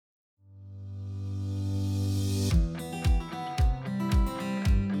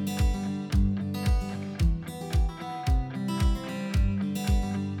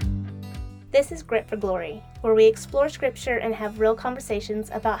This is Grit for Glory, where we explore Scripture and have real conversations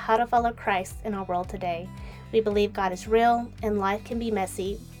about how to follow Christ in our world today. We believe God is real and life can be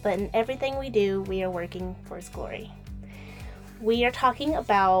messy, but in everything we do, we are working for His glory. We are talking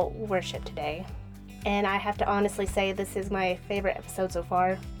about worship today, and I have to honestly say this is my favorite episode so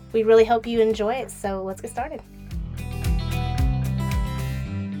far. We really hope you enjoy it, so let's get started.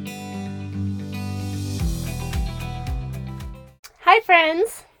 Hi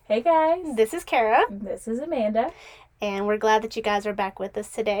friends! Hey guys, This is Kara, this is Amanda. and we're glad that you guys are back with us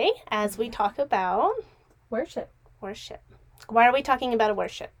today as we talk about Worship. worship. Why are we talking about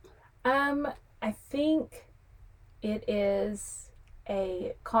worship? I think it is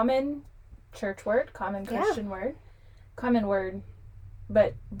a common church word, common Christian word, common word,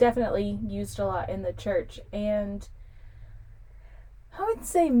 but definitely used a lot in the church. And I would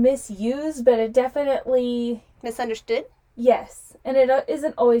say misused, but it definitely, Misunderstood? yes. And it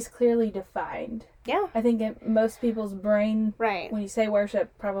isn't always clearly defined. Yeah. I think in most people's brain, Right. when you say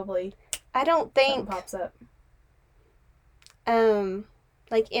worship, probably I don't something think, pops up.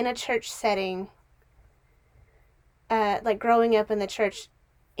 like in a church setting, like growing up in the church,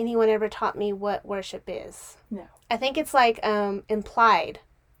 anyone ever taught me what worship is. No. I think it's like implied.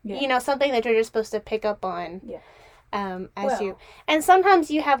 Yeah. You know, something that you're just supposed to pick up on. Yeah. And sometimes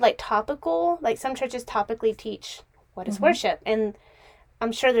you have like topical, like some churches topically teach what is worship. And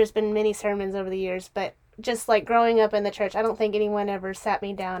I'm sure there's been many sermons over the years, but just like growing up in the church, I don't think anyone ever sat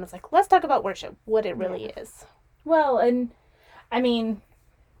me down and was like, let's talk about worship, what it really is. Well, and I mean,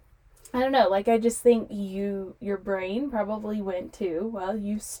 I don't know, like I just think your brain probably went to, well,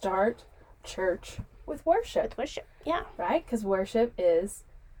 you start church with worship, With worship. Yeah. right? Because worship is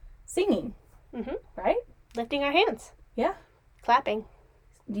singing, Mm-hmm. right? Lifting our hands. Yeah. Clapping.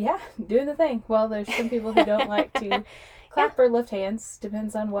 Yeah, doing the thing. Well, there's some people who don't like to clap or lift hands,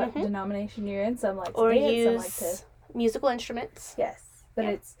 depends on what denomination you're in. Some like to Or dance, some use like to... musical instruments. Yes, but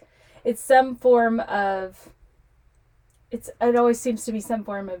Yeah. it's some form of... It always seems to be some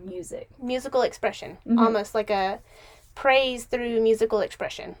form of music. Musical expression. Mhm. Almost like a praise through musical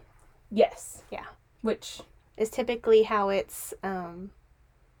expression. Yes. Yeah. Which... Is typically how it's,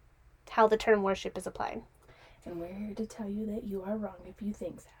 how the term worship is applied. And we're here to tell you that you are wrong if you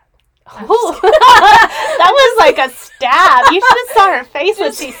think that. Oh, that was like a stab. You should have saw her face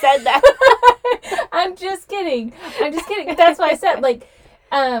when she said that. I'm just kidding. That's why I said, like,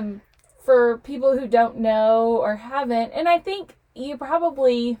 for people who don't know or haven't, and I think you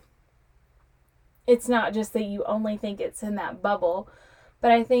probably, it's not just that you only think it's in that bubble,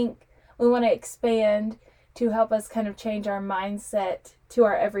 but I think we want to expand to help us kind of change our mindset to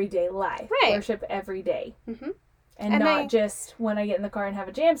our everyday life. Right. Worship every day. Mm-hmm. And And not just when I get in the car and have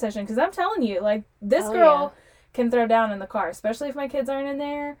a jam session. Because I'm telling you, like, this Oh, girl can throw down in the car, especially if my kids aren't in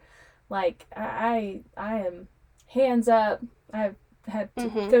there. Like, I am hands up. I've had to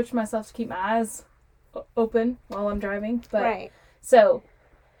coach myself to keep my eyes open while I'm driving. But Right. So,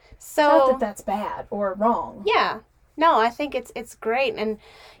 not So, that that's bad or wrong. yeah. No, I think it's great. And,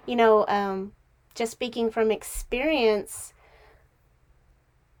 you know, just speaking from experience,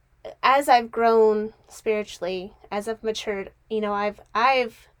 as I've grown spiritually, as I've matured, you know, I've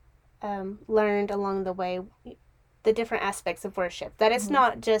learned along the way the different aspects of worship. That it's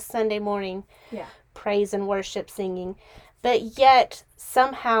not just Sunday morning Yeah. praise and worship singing, but yet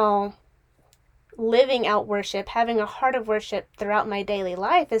somehow living out worship, having a heart of worship throughout my daily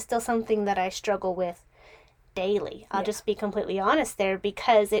life is still something that I struggle with daily. I'll just be completely honest there,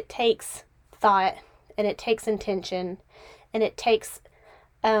 because it takes thought and it takes intention and it takes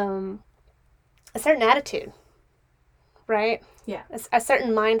a certain attitude, right? Yeah. A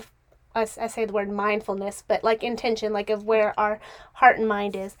certain mind. I say the word mindfulness, but like intention, like of where our heart and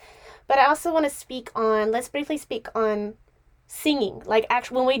mind is. But I also want to let's briefly speak on singing. Like,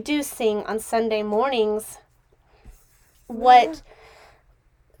 actually, when we do sing on Sunday mornings, we've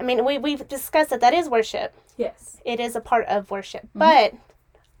discussed that is worship. Yes. It is a part of worship. But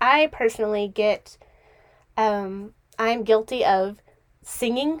I personally I'm guilty of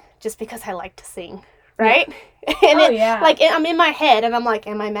singing just because I like to sing, right? Yeah. Like, I'm in my head and I'm like,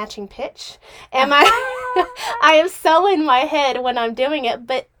 am I matching pitch? I am so in my head when I'm doing it,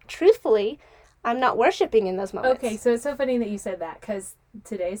 but truthfully, I'm not worshiping in those moments. Okay, so it's so funny that you said that, because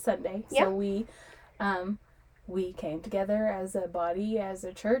today's Sunday. Yeah. So we came together as a body, as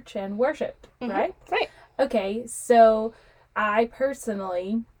a church, and worshiped, right? Right. Okay, so I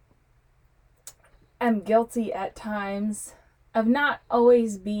personally am guilty at times of not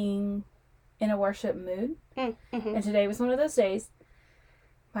always being in a worship mood. Mm-hmm. And today was one of those days.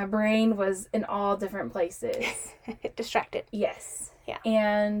 My brain was in all different places. Distracted. Yes. Yeah.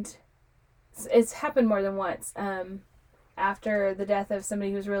 And it's happened more than once. After the death of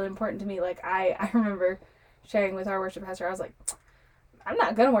somebody who was really important to me, like I remember sharing with our worship pastor, I was like, I'm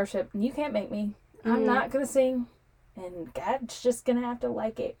not gonna worship, and you can't make me. I'm not gonna sing, and God's just gonna have to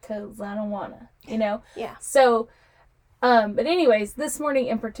like it because I don't wanna, Yeah. So, but anyways, this morning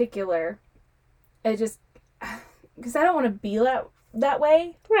in particular, I just, because I don't want to be that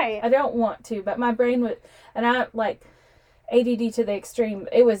way. Right. I don't want to, but my brain would, and I like ADD to the extreme.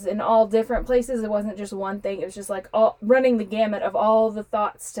 It was in all different places. It wasn't just one thing. It was just like all running the gamut of all the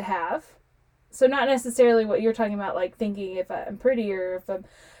thoughts to have. So not necessarily what you're talking about, like thinking if I'm pretty or if I'm,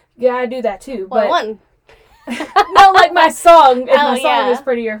 yeah, I do that too. Well, But no, like my song, if my song yeah. is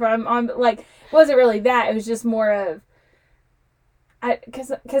pretty or if I'm on, like, it wasn't really that. It was just more of,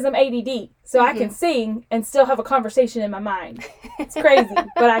 because I'm ADD, so I can sing and still have a conversation in my mind. It's crazy,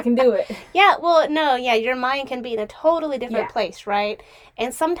 but I can do it. Yeah, well, no, yeah, your mind can be in a totally different place, right?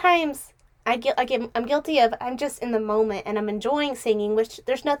 And sometimes I'm guilty of, I'm just in the moment and I'm enjoying singing, which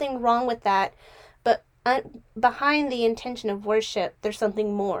there's nothing wrong with that. But behind the intention of worship, there's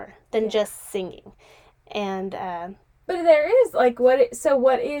something more than just singing. And, but there is, like, what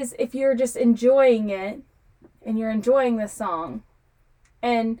is, if you're just enjoying it and you're enjoying the song,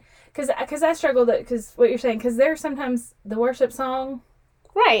 and because I struggle because what you're saying, because there's sometimes the worship song,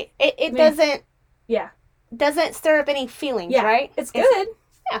 right, it doesn't stir up any feelings, right? It's good,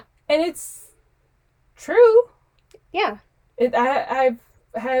 and it's true, I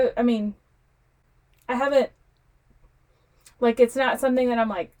haven't, like, it's not something that I'm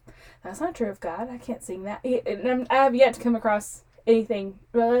like, that's not true of God, I can't sing that, and I have yet to come across anything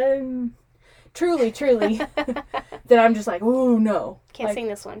truly that I'm just like, oh no, can't sing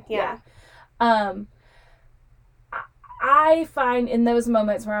this one. I find in those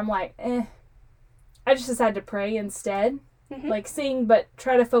moments where I'm like, I just decide to pray instead, like sing, but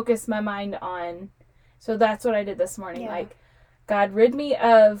try to focus my mind on. So that's what I did this morning. Like, God, rid me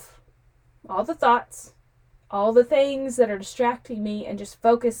of all the thoughts, all the things that are distracting me, and just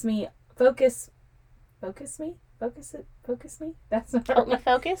focus me. That's not Help me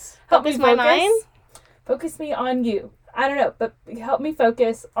focus. Focus my mind. Focus me on you. I don't know, but help me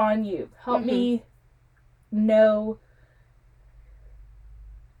focus on you. Help me know.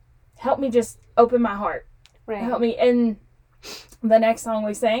 Help me just open my heart. Right. Help me. And the next song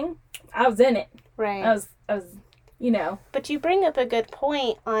we sang, I was in it. Right. I was, But you bring up a good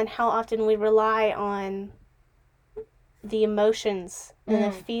point on how often we rely on the emotions and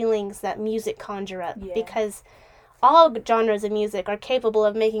the feelings that music conjure up, because all genres of music are capable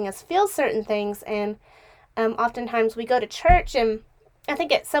of making us feel certain things, and oftentimes we go to church, and I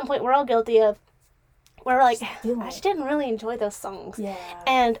think at some point we're all guilty of, we're like, I just didn't really enjoy those songs. Yeah.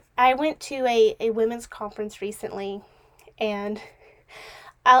 And I went to a women's conference recently, and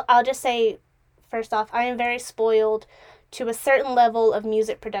I'll just say, first off, I am very spoiled to a certain level of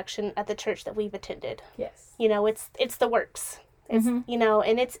music production at the church that we've attended. Yes. It's the works. It's,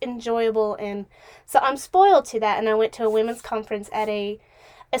 and it's enjoyable. And so I'm spoiled to that. And I went to a women's conference at a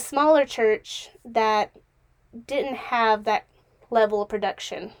smaller church that didn't have that level of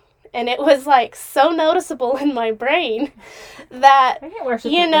production. And it was, like, so noticeable in my brain that, I can't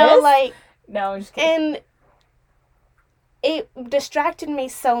worship like... No, I'm just kidding. And it distracted me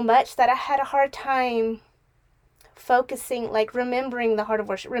so much that I had a hard time focusing, like, remembering the heart of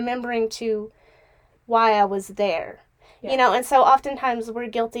worship, remembering to why I was there. Yeah. And so oftentimes we're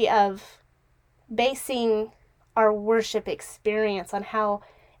guilty of basing our worship experience on how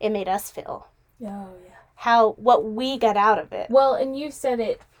it made us feel. Oh, yeah. What we got out of it. Well, and you said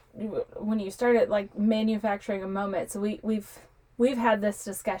it when you started, like, manufacturing a moment. So we've had this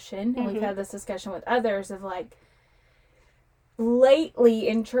discussion, and we've had this discussion with others of, like, lately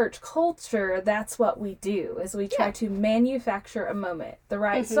in church culture, that's what we do, is we try to manufacture a moment. The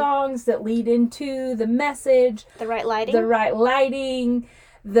right songs that lead into the message. The right lighting.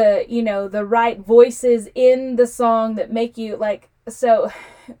 The right voices in the song that make you, like, so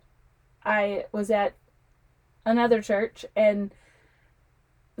I was at another church, and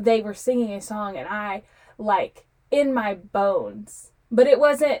they were singing a song, and I, like, in my bones, but it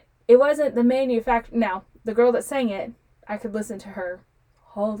wasn't the manufacture. Now, the girl that sang it, I could listen to her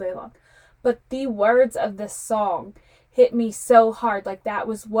all day long, but the words of this song hit me so hard. Like, that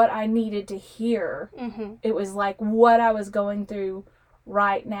was what I needed to hear. It was like what I was going through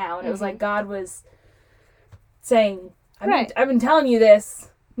right now, and it was like God was saying, I've been telling you this,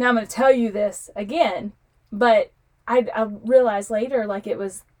 now I'm going to tell you this again. But I realized later, like, it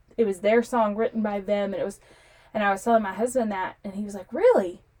was their song written by them, and I was telling my husband that, and he was like,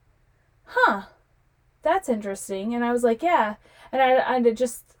 really? Huh, that's interesting. And I was like, yeah. And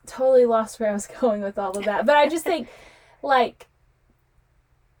totally lost where I was going with all of that. But I just think, like,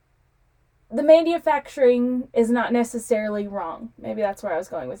 the manufacturing is not necessarily wrong. Maybe that's where I was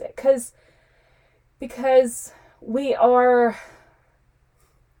going with it. Because we are,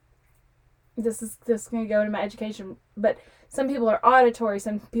 this is going to go into my education, but some people are auditory,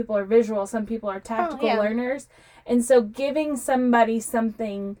 some people are visual, some people are tactical learners. And so giving somebody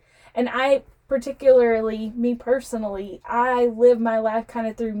something, and I particularly, me personally, I live my life kind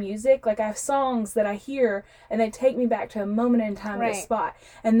of through music. Like, I have songs that I hear and they take me back to a moment in time, a spot.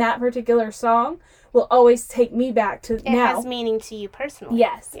 And that particular song will always take me back to now. It has meaning to you personally.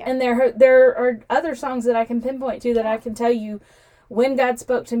 Yes. Yeah. And there are other songs that I can pinpoint to that I can tell you when God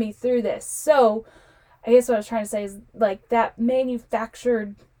spoke to me through this. So I guess what I was trying to say is, like, that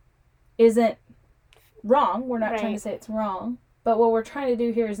manufactured isn't wrong. We're not trying to say it's wrong. But what we're trying to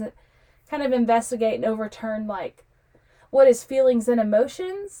do here is that kind of investigate and overturn, like, what is feelings and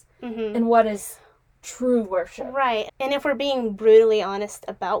emotions and what is true worship. Right. And if we're being brutally honest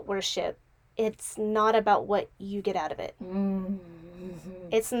about worship, it's not about what you get out of it.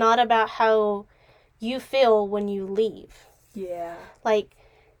 It's not about how you feel when you leave. Yeah. Like,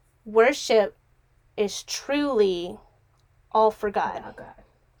 worship is truly all for God. About God.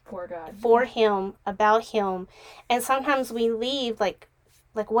 For God. For Him, about Him. And sometimes we leave like,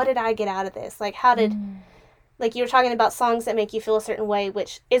 what did I get out of this? Like, how did, like, you were talking about songs that make you feel a certain way,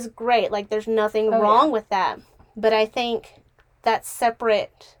 which is great. Like, there's nothing wrong with that. But I think that's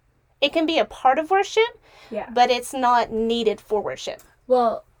separate. It can be a part of worship, but it's not needed for worship.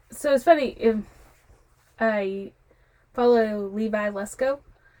 Well, so it's funny. If I follow Levi Lesko,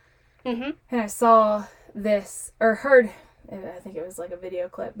 and I saw this, or heard, I think it was like a video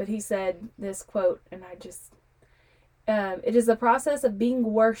clip, but he said this quote, and I just, it is the process of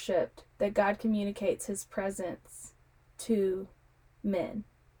being worshipped that God communicates His presence to men.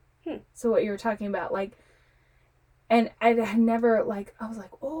 So what you were talking about, like, and I never, like, I was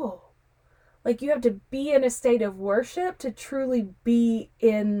like, oh, like, you have to be in a state of worship to truly be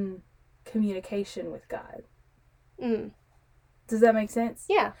in communication with God. Does that make sense?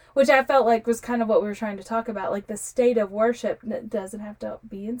 Yeah. Which I felt like was kind of what we were trying to talk about. Like, the state of worship doesn't have to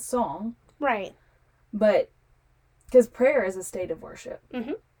be in song. Right. But, because prayer is a state of worship.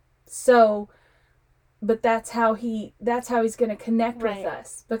 So, but that's how he's going to connect with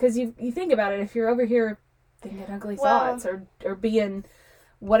us. Because you think about it, if you're over here thinking ugly thoughts or being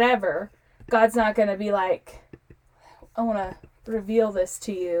whatever, God's not going to be like, I want to reveal this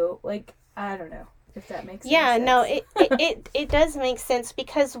to you. Like, I don't know if that makes sense. Yeah, no, it does make sense,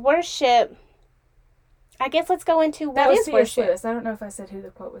 because worship, I guess let's go into what is worship. Lewis. I don't know if I said who the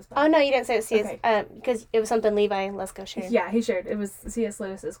quote was by. Oh, no, you didn't say it was C.S. Because it was something Levi Lesko shared. Yeah, he shared. It was C.S.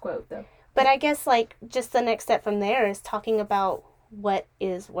 Lewis's quote, though. But I guess, like, just the next step from there is talking about what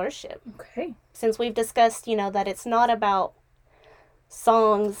is worship. Okay. Since we've discussed, that it's not about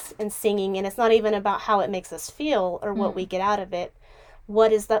songs and singing, and it's not even about how it makes us feel or what we get out of it.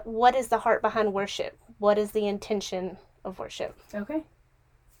 What is the heart behind worship? What is the intention of worship? Okay.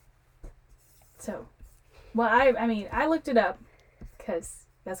 So, well, I looked it up because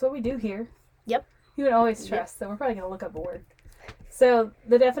that's what we do here. Yep. You can always trust, so we're probably going to look up a word. So,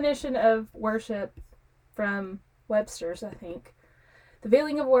 the definition of worship from Webster's, I think. The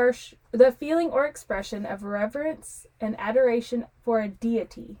feeling or expression of reverence and adoration for a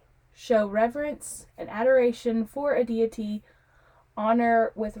deity. Show reverence and adoration for a deity.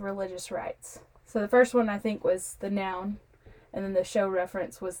 Honor with religious rites. So the first one, I think, was the noun, and then the show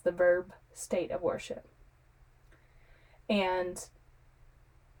reference was the verb state of worship. And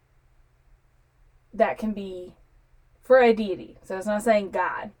that can be for a deity. So it's not saying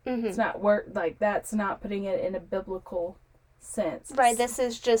God. It's not that's not putting it in a biblical sense. Right, this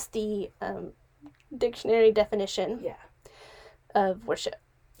is just the dictionary definition of worship.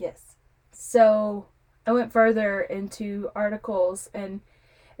 Yes. So I went further into articles, and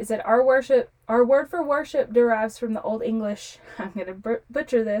it said our word for worship derives from the Old English, I'm going to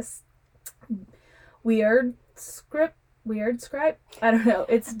butcher this, weird script, I don't know,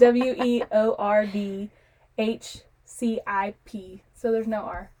 it's WEORDHCIP, so there's no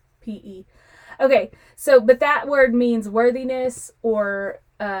R, P-E. Okay, so, but that word means worthiness or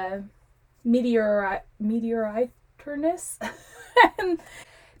meteoritorness.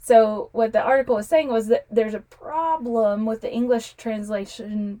 So what the article was saying was that there's a problem with the English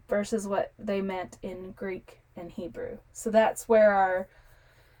translation versus what they meant in Greek and Hebrew. So that's where our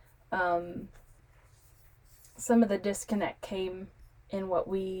some of the disconnect came in what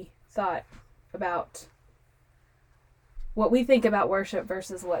we thought about, what we think about worship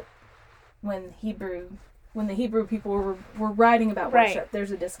versus what when Hebrew when the Hebrew people were writing about Right. worship.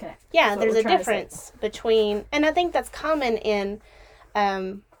 There's a disconnect. Yeah, That's what there's we're a trying to say. difference between, and I think that's common in,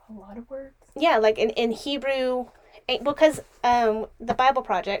 A lot of words. yeah, like in Hebrew, because the Bible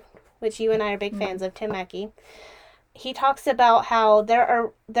Project, which you and I are big fans of, Tim Mackey, he talks about how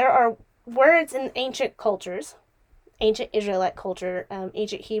there are words in ancient cultures, ancient Israelite culture,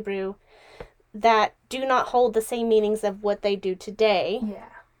 ancient Hebrew, that do not hold the same meanings of what they do today Yeah.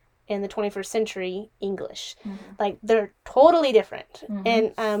 in the 21st century English. Like, they're totally different.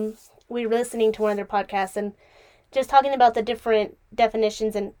 And we were listening to one of their podcasts and just talking about the different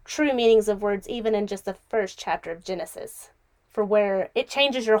definitions and true meanings of words, even in just the first chapter of Genesis, for where it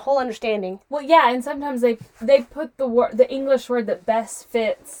changes your whole understanding. Well, yeah, and sometimes they put the English word that best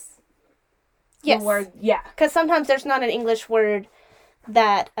fits Yes. the word. Yeah. Because sometimes there's not an English word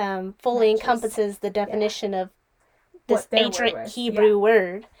that fully Matches. encompasses the definition of this What their word ancient was. Hebrew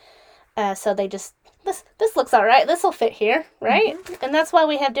word. So they just, this looks all right. This will fit here, right? And that's why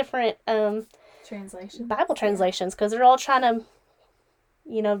we have different Translation. Bible translations, because they're all trying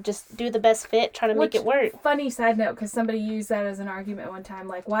to, just do the best fit, trying to make it work. Funny side note, because somebody used that as an argument one time.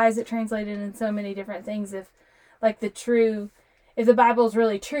 Like, why is it translated in so many different things? If the Bible is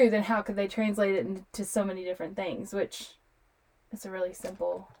really true, then how could they translate it into so many different things? Which is a really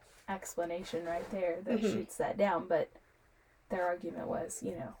simple explanation right there that shoots that down. But their argument was,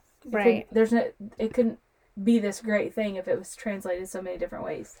 Right. It couldn't be this great thing if it was translated so many different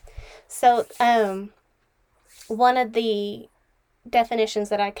ways. So, one of the definitions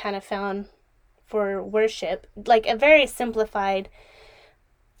that I kind of found for worship, like a very simplified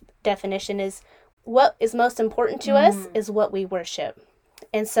definition, is what is most important to us is what we worship.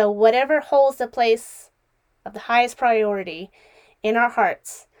 And so whatever holds the place of the highest priority in our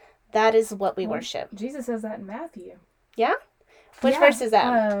hearts, that is what we worship. Jesus says that in Matthew. Yeah? Which verse is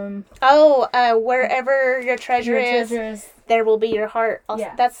that? Wherever your treasure is, there will be your heart. Also,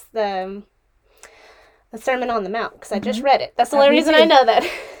 Yeah. That's the Sermon on the Mount, because I just read it. That's the only reason I know that.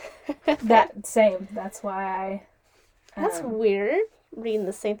 That's why I... That's weird, reading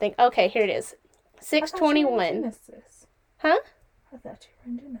the same thing. Okay, here it is. 6:21. Genesis. Huh? I thought you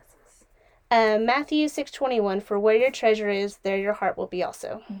were in Genesis. Matthew 6:21, for where your treasure is, there your heart will be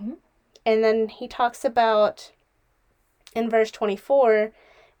also. And then he talks about, in verse 24,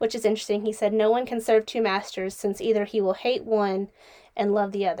 which is interesting, he said, no one can serve two masters, since either he will hate one and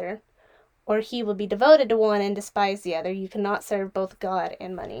love the other, or he will be devoted to one and despise the other. You cannot serve both God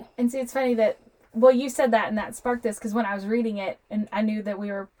and money. And see, it's funny that, well, you said that and that sparked this, because when I was reading it and I knew that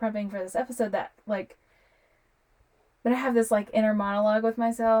we were prepping for this episode, that, like, but I have this, like, inner monologue with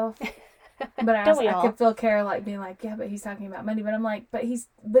myself. But I could feel Kara, like, being like, yeah, but he's talking about money. But I'm like, there's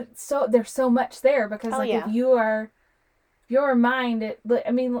so much there, because, if your mind,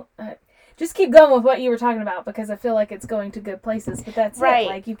 just keep going with what you were talking about, because I feel like it's going to good places. But that's right.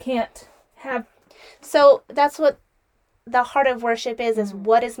 Like, you can't have. So that's what the heart of worship is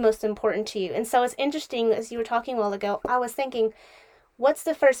what is most important to you. And so it's interesting, as you were talking a while ago, I was thinking, what's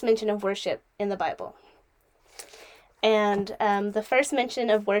the first mention of worship in the Bible? And the first mention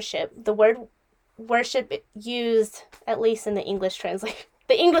of worship, the word worship used, at least in the English translation,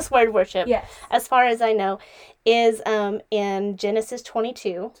 the English word worship, yes, as far as I know, is in Genesis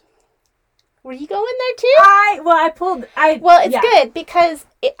 22. Were you going there too? It's good, because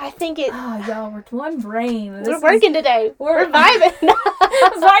I think it... Oh, y'all, we're one brain. We're working today. We're vibing.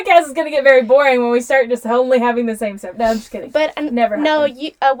 This podcast is going to get very boring when we start just only having the same stuff. No, I'm just kidding. But never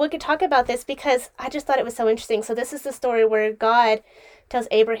happened. We could talk about this, because I just thought it was so interesting. So this is the story where God tells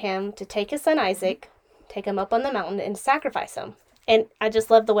Abraham to take his son Isaac, take him up on the mountain, and sacrifice him. And I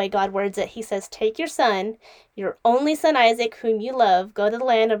just love the way God words it. He says, take your son, your only son Isaac, whom you love, go to the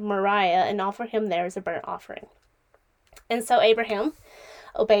land of Moriah and offer him there as a burnt offering. And so Abraham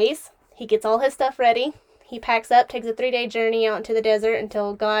obeys. He gets all his stuff ready. He packs up, takes a 3-day journey out into the desert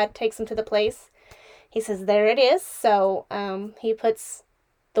until God takes him to the place. He says, there it is. So he puts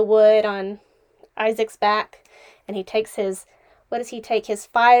the wood on Isaac's back, and he takes his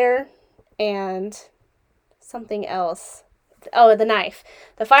fire and something else. Oh, the knife.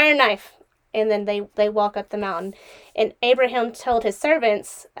 The fire knife. And then they walk up the mountain. And Abraham told his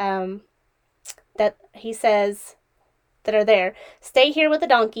servants that he says that are there, stay here with the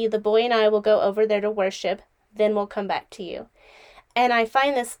donkey. The boy and I will go over there to worship. Then we'll come back to you. And I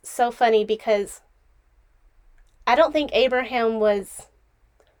find this so funny, because I don't think Abraham was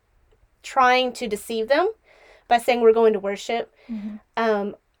trying to deceive them by saying we're going to worship.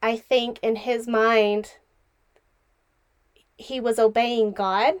 I think in his mind, he was obeying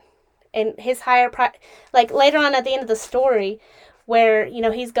God and his higher like later on at the end of the story, where,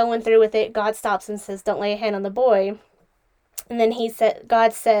 he's going through with it. God stops and says, don't lay a hand on the boy. And then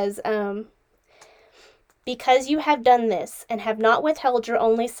God says, because you have done this and have not withheld your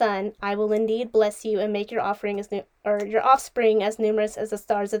only son, I will indeed bless you and make your your offspring as numerous as the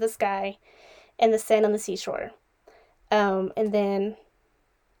stars of the sky and the sand on the seashore. And then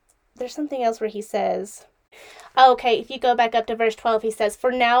there's something else where he says, okay, if you go back up to verse 12, he says,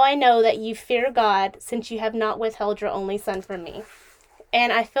 for now I know that you fear God, since you have not withheld your only son from me.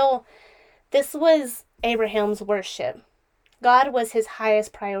 And I feel this was Abraham's worship. God was his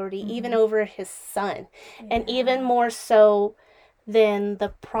highest priority, even over his son. Yeah. And even more so than the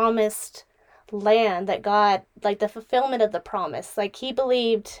promised land that God, like the fulfillment of the promise. Like, he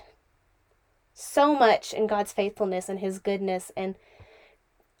believed so much in God's faithfulness and his goodness, and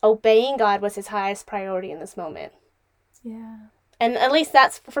obeying God was his highest priority in this moment. Yeah. And at least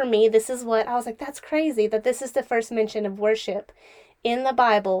that's, for me, this is what I was like, that's crazy that this is the first mention of worship in the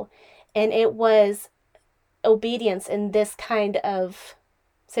Bible, and it was obedience in this kind of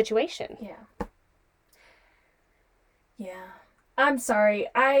situation. Yeah. I'm sorry.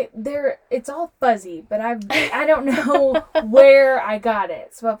 It's all fuzzy, but I don't know where I got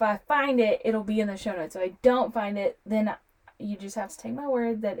it. So if I find it, it'll be in the show notes. If I don't find it, then you just have to take my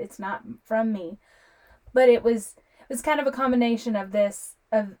word that it's not from me. But it was kind of a combination of this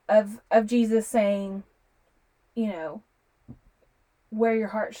of Jesus saying, where your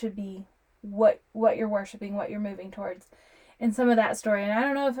heart should be, what you're worshiping, what you're moving towards, and some of that story. And I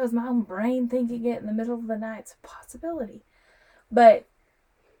don't know if it was my own brain thinking it in the middle of the night. It's a possibility. But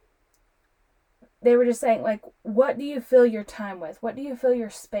they were just saying, like, what do you fill your time with? What do you fill your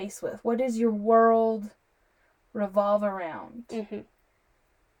space with? What does your world revolve around? Mm-hmm.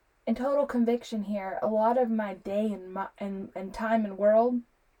 In total conviction here, a lot of my day and time and world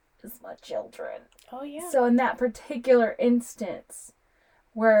is my children. Oh, yeah. So in that particular instance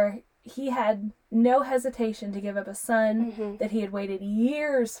where he had no hesitation to give up a son that he had waited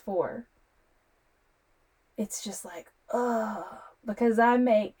years for, it's just like, because I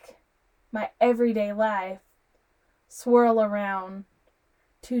make my everyday life swirl around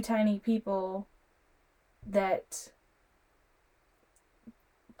two tiny people that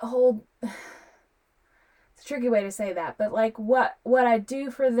hold, it's a tricky way to say that, but like what I do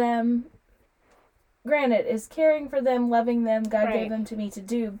for them, granted, is caring for them, loving them. God gave them to me to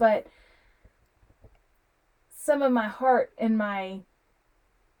do, but some of my heart and my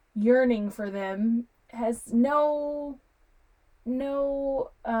yearning for them has no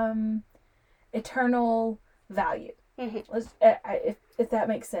eternal value. If that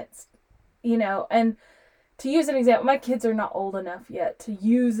makes sense, and to use an example, my kids are not old enough yet to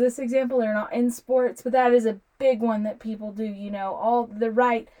use this example. They're not in sports, but that is a big one that people do, all the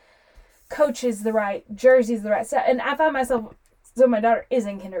right coaches, the right jerseys, the right set. And I find myself, so my daughter is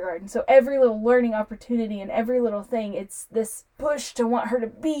in kindergarten, so every little learning opportunity and every little thing, it's this push to want her to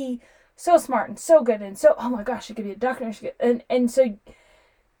be so smart and so good and so, oh my gosh, she could be a doctor, and so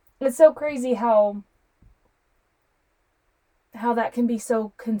it's so crazy how that can be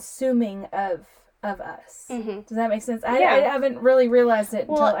so consuming of us. Does that make sense? I haven't really realized it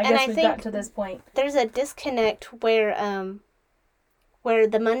until I guess we've gotten to this point. There's a disconnect where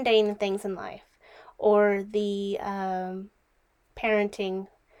the mundane things in life, or the parenting,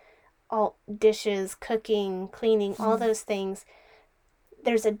 all dishes, cooking, cleaning, all those things,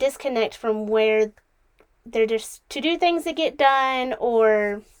 there's a disconnect from where they're just to do things that get done,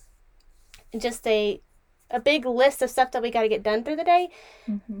 or just a big list of stuff that we got to get done through the day,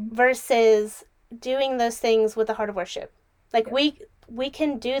 versus doing those things with a heart of worship. Like, we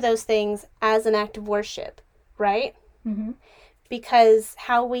can do those things as an act of worship, right? Because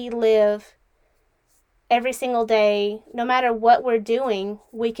how we live every single day, no matter what we're doing,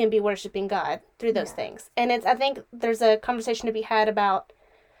 we can be worshiping God through those things. And I think there's a conversation to be had about,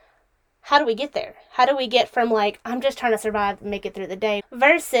 how do we get there? How do we get from, like, I'm just trying to survive and make it through the day,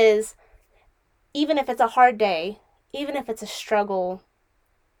 versus, even if it's a hard day, even if it's a struggle,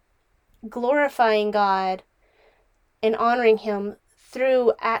 glorifying God and honoring Him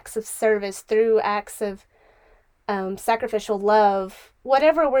through acts of service, through acts of sacrificial love,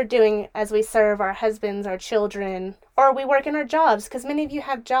 whatever we're doing as we serve our husbands, our children, or we work in our jobs, because many of you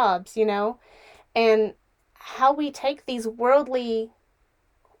have jobs, and how we take these worldly,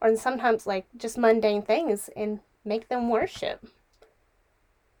 or sometimes like just mundane things, and make them worship.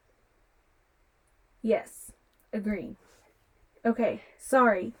 Yes, agree. Okay,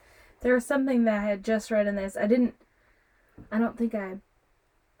 sorry. There was something that I had just read in this. I don't think I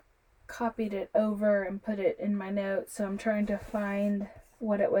copied it over and put it in my notes, so I'm trying to find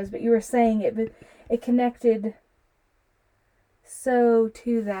what it was. But you were saying it connected so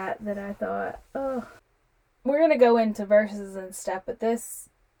to that I thought, oh, we're going to go into verses and stuff, but this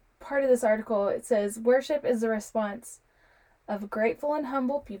part of this article, it says, worship is the response of grateful and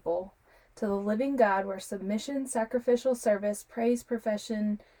humble people to the living God, where submission, sacrificial service, praise,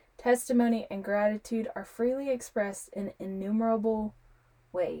 profession, testimony, and gratitude are freely expressed in innumerable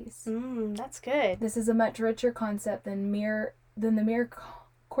ways. That's good. This is a much richer concept than the mere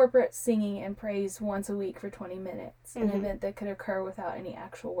corporate singing and praise once a week for 20 minutes, an event that could occur without any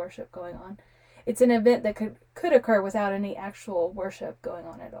actual worship going on. It's an event that could occur without any actual worship going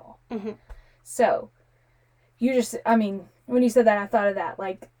on at all. Mm-hmm. So, when you said that, I thought of that,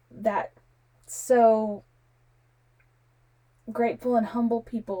 like, that, so grateful and humble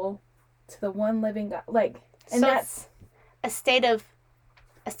people to the one living God, like, and so that's a state of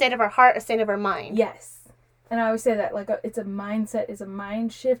our heart, a state of our mind. Yes. And I always say that, like, it's a mindset, it's a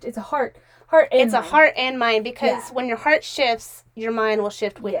mind shift, it's a heart and it's mind. A heart and mind, because when your heart shifts, your mind will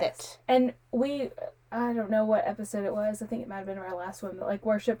shift with it. And I don't know what episode it was, I think it might have been our last one, but, like,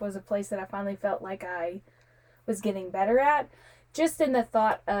 worship was a place that I finally felt like I was getting better at, just in the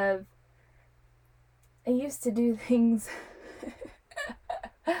thought of, I used to do things,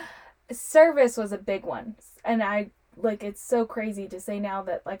 service was a big one, and like, it's so crazy to say now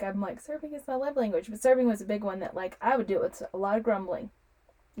that, like, I'm like, serving is my love language, but serving was a big one that, like, I would do it with a lot of grumbling,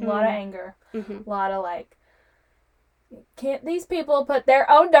 a lot of anger, a lot of, like, can't these people put their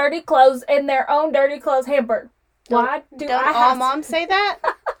own dirty clothes in their own dirty clothes hamper? Why do don't I all moms say that?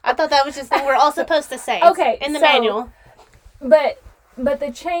 I thought that was just thing we're all supposed to say. Okay, in the manual. But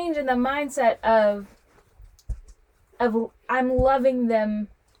the change in the mindset of I'm loving them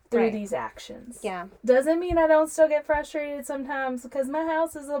through these actions. Yeah. Doesn't mean I don't still get frustrated sometimes, because my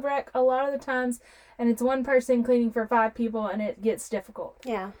house is a wreck a lot of the times, and it's one person cleaning for 5 people, and it gets difficult.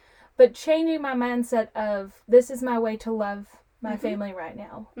 Yeah. But changing my mindset of, this is my way to love my family right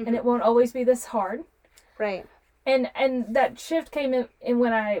now. And it won't always be this hard. Right. And that shift came in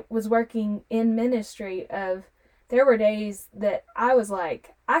when I was working in ministry of, there were days that I was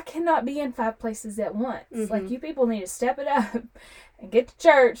like, I cannot be in 5 places at once. Like, you people need to step it up and get to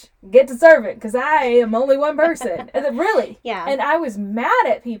church, get to serving, because I am only one person. And really. Yeah. And I was mad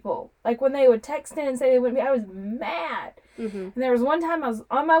at people. Like, when they would text in and say they wouldn't be, I was mad. And there was one time I was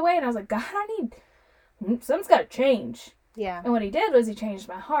on my way and I was like, God, something's got to change. Yeah. And what he did was he changed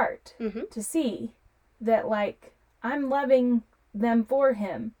my heart to see that, like, I'm loving them for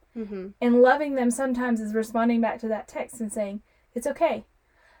him. And loving them sometimes is responding back to that text and saying, it's okay.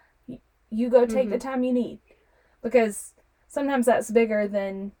 You go take the time you need. Because sometimes that's bigger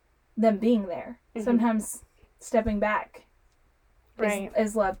than them being there. Sometimes stepping back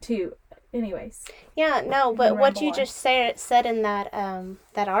is love too. Anyways. Yeah, no, but what you just said in that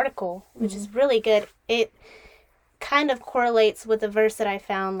article, which is really good, it kind of correlates with the verse that I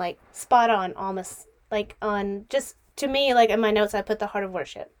found, like, spot on, almost, like, on, just, to me, like, in my notes, I put the heart of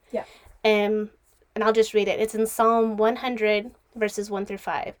worship. Yeah. And I'll just read it. It's in Psalm 100, verses 1 through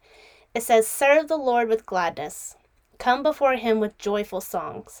 5. It says, serve the Lord with gladness. Come before him with joyful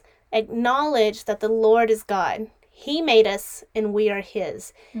songs. Acknowledge that the Lord is God. He made us, and we are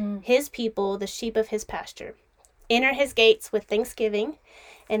his. His people, the sheep of his pasture. Enter his gates with thanksgiving,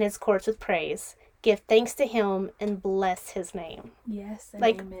 and his courts with praise. Give thanks to him, and bless his name. Yes, and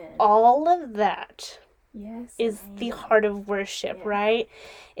like, amen. All of that is amen. the heart of worship, right?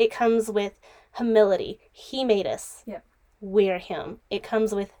 It comes with humility. He made us. Yep. We're him. It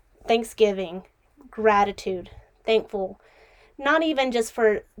comes with thanksgiving, gratitude, thankful. Not even just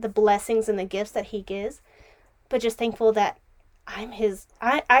for the blessings and the gifts that he gives, but just thankful that I'm his.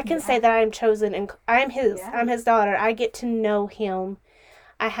 I can say that I'm chosen and I'm his. I'm his daughter. I get to know him.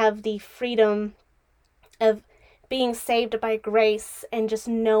 I have the freedom of being saved by grace and just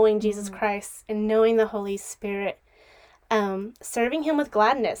knowing Jesus Christ and knowing the Holy Spirit. Serving him with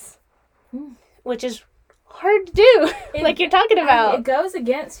gladness, which is hard to do, like you're talking about. It goes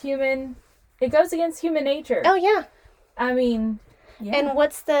against human nature. Oh, yeah. I mean... Yeah. And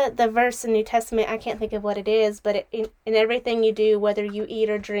what's the verse in New Testament? I can't think of what it is, but in everything you do, whether you eat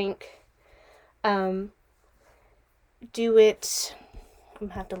or drink, do it. I'm going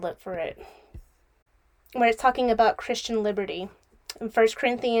to have to look for it. Where it's talking about Christian liberty. In 1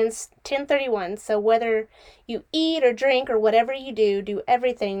 Corinthians 10:31. So whether you eat or drink or whatever you do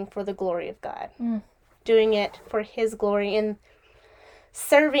everything for the glory of God. Doing it for his glory and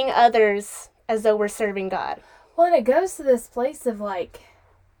serving others as though we're serving God. Well, and it goes to this place of, like,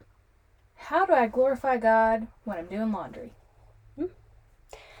 how do I glorify God when I'm doing laundry?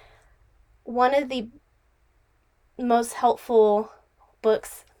 One of the most helpful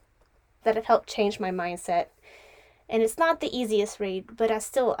books that have helped change my mindset And it's not the easiest read, but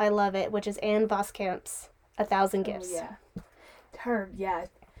I love it, which is Anne Voskamp's A Thousand Gifts. Oh, yeah. Her, yeah.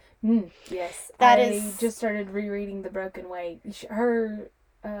 Yes. I just started rereading The Broken Way. Her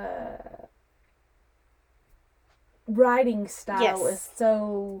writing style is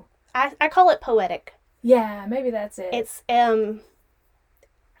so... I call it poetic. Yeah, maybe that's it.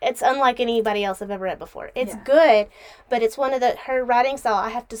 It's unlike anybody else I've ever read before. It's good, but it's her writing style,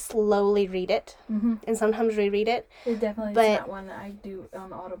 I have to slowly read it and sometimes reread it. It definitely is not one that I do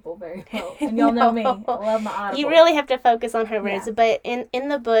on Audible very well. And y'all know me. I love my Audible. You really have to focus on her words. Yeah. But in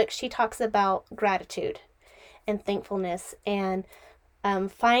the book, she talks about gratitude and thankfulness and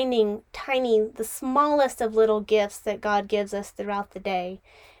finding the smallest of little gifts that God gives us throughout the day.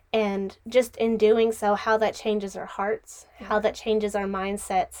 And just in doing so, how that changes our hearts, how that changes our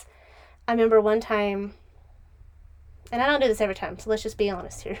mindsets. I remember one time, and I don't do this every time, so let's just be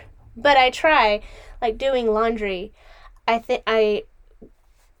honest here. But I try, like doing laundry. I'm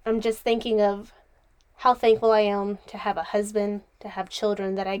just thinking of how thankful I am to have a husband, to have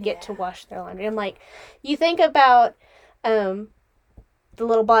children that I get to wash their laundry. I'm like, you think about the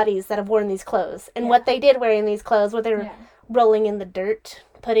little bodies that have worn these clothes and what they did wearing these clothes, what they were rolling in the dirt,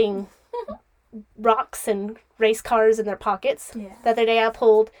 putting rocks and race cars in their pockets. Yeah. The other day I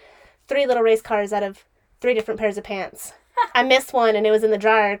pulled 3 little race cars out of 3 different pairs of pants. I missed one and it was in the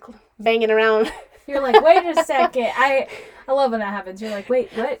dryer banging around. You're like, wait a second. I love when that happens. You're like, wait,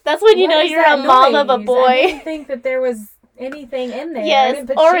 what? That's when you know you're a mom of a boy. I didn't think that there was anything in there. Yes, I didn't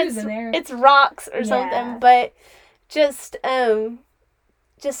put or shoes in there. It's rocks or something. But just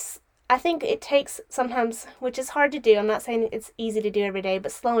I think it takes sometimes, which is hard to do. I'm not saying it's easy to do every day,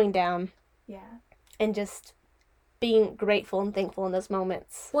 but slowing down. Yeah. And just being grateful and thankful in those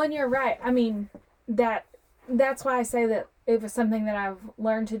moments. Well, and you're right. I mean, that's why I say that it was something that I've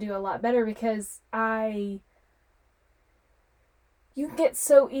learned to do a lot better, because you get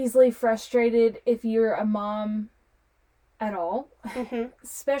so easily frustrated if you're a mom at all,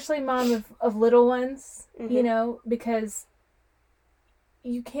 especially mom of little ones, you know, because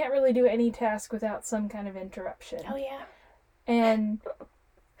you can't really do any task without some kind of interruption. Oh, yeah. And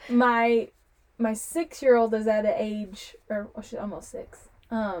my 6-year-old is at an age, she's almost 6.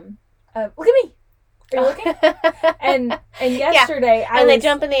 Look at me. Are you looking? And yesterday and they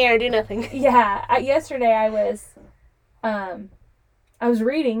jump in the air, do nothing. Yeah. Yesterday I was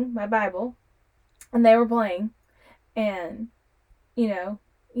reading my Bible, and they were playing, and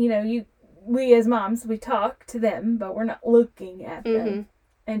we as moms, we talk to them, but we're not looking at them.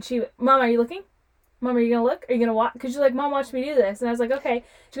 And Mom, are you looking? Mom, are you going to look? Are you going to watch? Because she's like, Mom, watch me do this. And I was like, okay.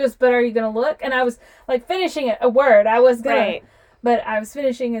 She goes, but are you going to look? And I was like finishing a word. I was going to, but I was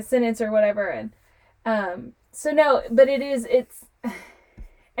finishing a sentence or whatever. And so no, but and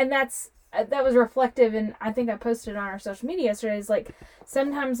that was reflective. And I think I posted on our social media yesterday, is like,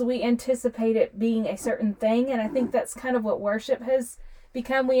 sometimes we anticipate it being a certain thing. And I think that's kind of what worship has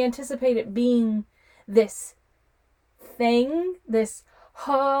become. We anticipate it being this thing, this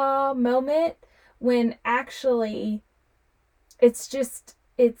moment, when actually it's just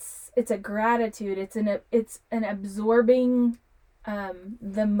it's a gratitude. It's an absorbing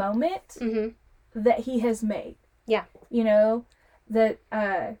the moment that he has made. Yeah. You know, that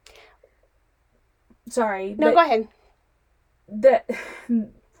sorry. No, go ahead. The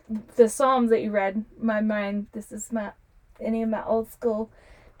Psalms that you read, my mind, this is any of my old school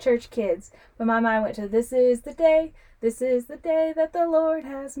church kids, but my mind went to, this is the day that the Lord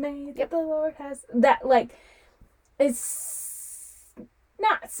has made, that the Lord has, that, like, it's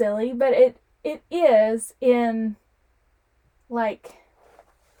not silly, but it is, in, like,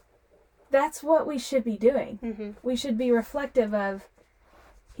 that's what we should be doing. We should be reflective of,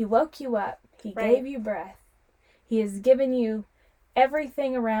 he woke you up, he gave you breath, he has given you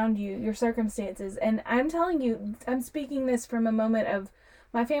everything around you, your circumstances, and I'm telling you, I'm speaking this from a moment of,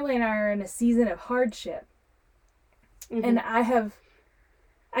 my family and I are in a season of hardship. And I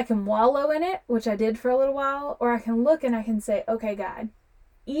can wallow in it, which I did for a little while, or I can look and I can say, okay, God,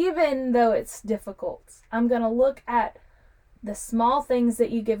 even though it's difficult, I'm going to look at the small things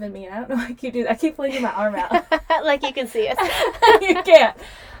that you've given me. And I don't know how you do that. I keep flinging my arm out. Like you can see us. You can't.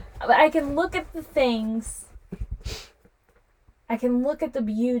 But I can look at the things. I can look at the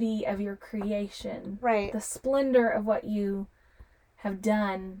beauty of your creation. Right. The splendor of what you have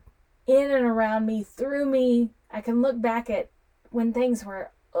done in and around me, through me. I can look back at when things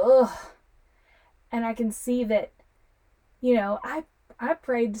were, and I can see that, I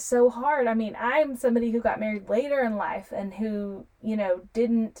prayed so hard. I mean, I'm somebody who got married later in life and who,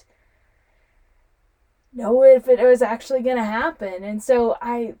 didn't know if it was actually going to happen. And so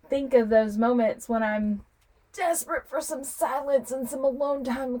I think of those moments when I'm desperate for some silence and some alone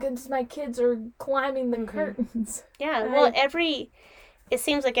time because my kids are climbing the curtains. Yeah, well, it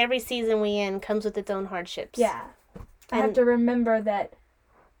seems like every season we in comes with its own hardships. Yeah. I have to remember that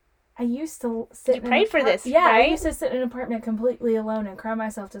I used to sit You prayed for this, Yeah, right? I used to sit in an apartment completely alone and cry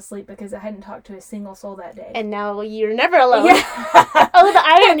myself to sleep because I hadn't talked to a single soul that day. And now you're never alone. Yeah. Oh, the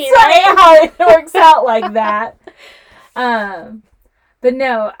irony, That's right? how it works out like that. But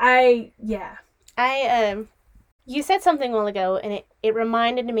no, you said something a while ago, and it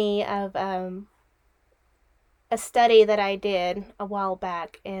reminded me of a study that I did a while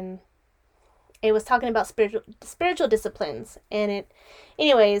back, and it was talking about spiritual disciplines, and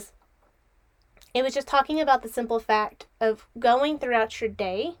it was just talking about the simple fact of going throughout your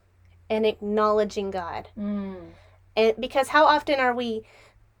day and acknowledging God. And because how often are we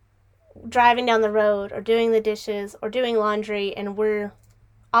driving down the road or doing the dishes or doing laundry, and we're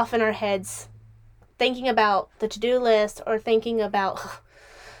off in our heads thinking about the to-do list or thinking about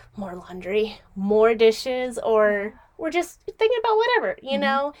more laundry, more dishes, or we're just thinking about whatever, you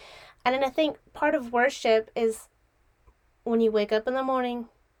know? And then I think part of worship is when you wake up in the morning,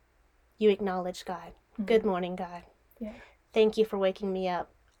 you acknowledge God. Good morning, God. Yeah. Thank you for waking me up.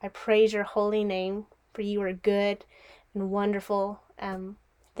 I praise your holy name, for you are good and wonderful.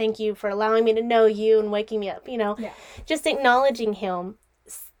 Thank you for allowing me to know you and waking me up, you know? Yeah. Just acknowledging him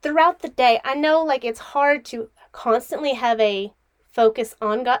throughout the day. I know, like, it's hard to constantly have a focus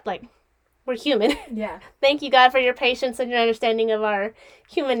on God. Like, we're human. Yeah. Thank you, God, for your patience and your understanding of our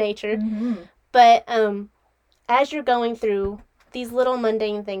human nature. Mm-hmm. But as you're going through these little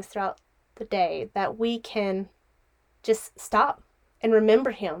mundane things throughout the day, that we can just stop and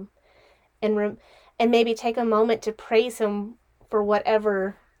remember him and maybe take a moment to praise him for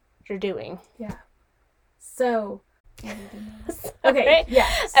whatever you're doing. Yeah. So... Okay. Yeah.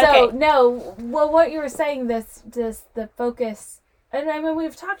 So Okay. no, well, what you were saying, the focus, and I mean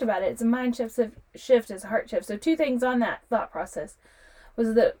we've talked about it. It's a mind shift, it's a heart shift. So two things on that thought process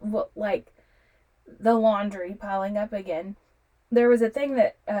was like the laundry piling up again. There was a thing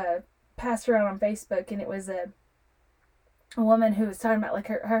that passed around on Facebook, and it was a woman who was talking about like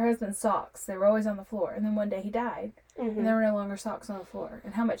her husband's socks. They were always on the floor, and then one day he died. And there were no longer socks on the floor,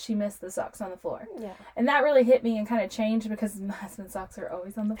 and how much she missed the socks on the floor. Yeah. And that really hit me and kind of changed because my husband's socks are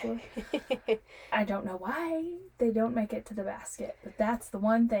always on the floor. I don't know why they don't make it to the basket, but that's the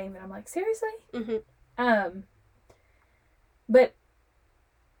one thing that I'm like, seriously? But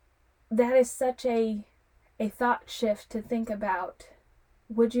that is such a thought shift to think about.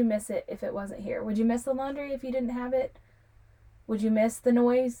 Would you miss it if it wasn't here? Would you miss the laundry if you didn't have it? Would you miss the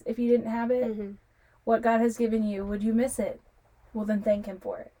noise if you didn't have it? What God has given you, would you miss it? Well, then thank him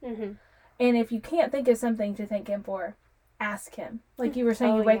for it. And if you can't think of something to thank him for, ask him. Like you were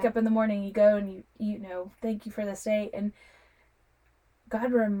saying, you wake up in the morning, you go and you know, thank you for this day. And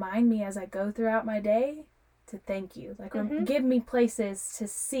God, remind me as I go throughout my day to thank you. Like give me places to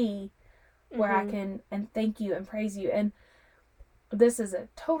see where I can and thank you and praise you. And this is a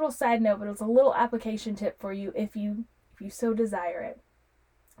total side note, but it's a little application tip for you if you so desire it.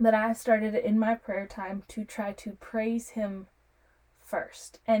 That I started in my prayer time to try to praise him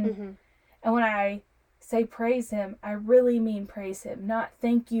first. And when I say praise him, I really mean praise him, not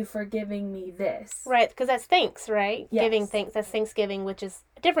thank you for giving me this. Right, because that's thanks, right? Yes. Giving thanks, that's Thanksgiving, which is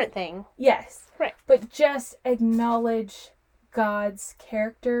a different thing. Yes. Right. But just acknowledge God's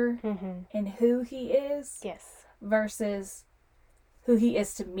character and who he is. Yes. Versus who he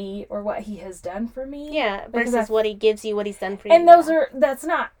is to me or what he has done for me. Yeah, versus what he gives you, what he's done for you. And that's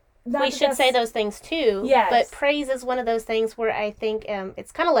not we should say those things too. Yes. But praise is one of those things where I think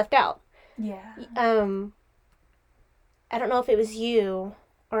it's kind of left out. Yeah. I don't know if it was you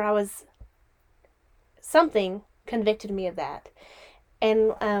or something convicted me of that.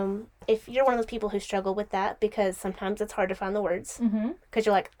 And if you're one of those people who struggle with that, because sometimes it's hard to find the words, because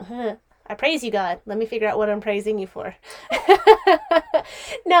you're like, I praise you, God. Let me figure out what I'm praising you for.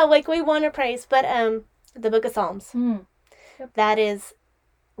 No, like we want to praise, but the Book of Psalms, that is,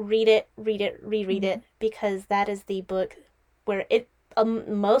 read it, reread it, because that is the book where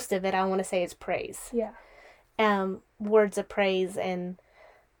most of it, I want to say, is praise. Yeah. Words of praise, and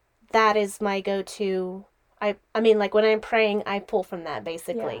that is my go-to. I mean, like when I'm praying, I pull from that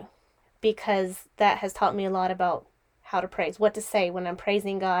basically, because that has taught me a lot about how to praise, what to say when I'm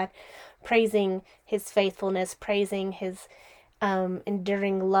praising God, praising his faithfulness, praising his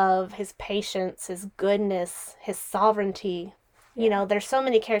enduring love, his patience, his goodness, his sovereignty. You know, there's so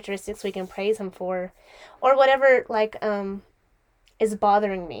many characteristics we can praise him for, or whatever, like, is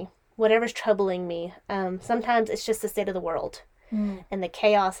bothering me, whatever's troubling me. Sometimes it's just the state of the world and the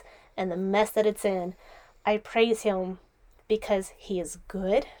chaos and the mess that it's in. I praise him because he is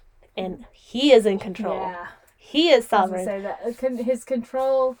good and he is in control. Yeah. He is I was gonna sovereign. say that his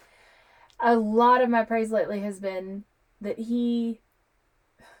control. A lot of my praise lately has been that he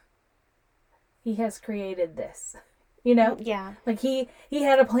has created this. You know, Yeah. like he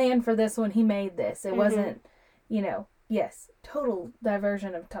had a plan for this when he made this. It wasn't, yes, total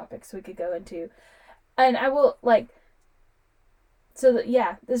diversion of topics we could go into, and I will like. So that,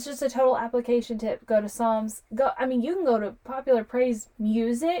 yeah, it's just a total application tip. Go to Psalms. You can go to popular praise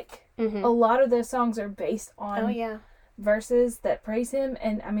music. Mm-hmm. A lot of those songs are based on verses that praise him.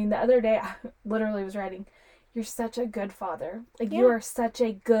 And the other day I literally was writing, "You're such a good father. Like you are such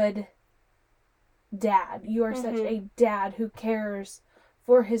a good dad. You are such a dad who cares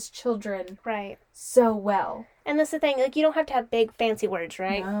for his children so well." And that's the thing. Like you don't have to have big fancy words,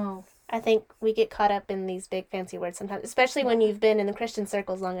 right? No. I think we get caught up in these big fancy words sometimes, especially when you've been in the Christian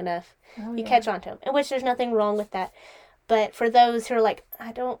circles long enough. You catch on to them, in which there's nothing wrong with that. But for those who are like,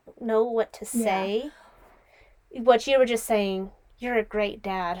 I don't know what to say, what you were just saying, you're a great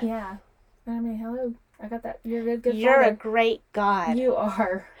dad. Yeah. Hello. I got that. You're a good You're father. a great God. You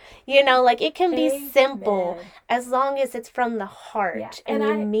are. Like it can be simple as long as it's from the heart and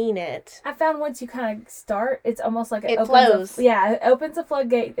you mean it. I found once you kind of start, it's almost like it flows. It opens a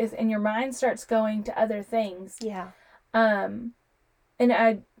floodgate and your mind starts going to other things. Yeah. And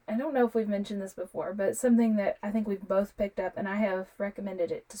I don't know if we've mentioned this before, but something that I think we've both picked up, and I have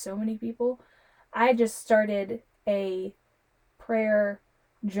recommended it to so many people. I just started a prayer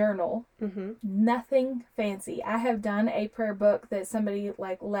journal. Nothing fancy. I have done a prayer book that somebody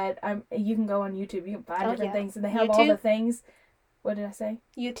led. You can go on YouTube. You can find different things, and they have all the things. What did I say?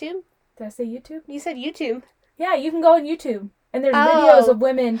 YouTube? Did I say YouTube? You said YouTube. Yeah, you can go on YouTube, and there's videos of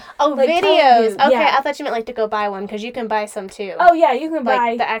women. Videos. Okay, I thought you meant to go buy one because you can buy some too. Oh yeah, you can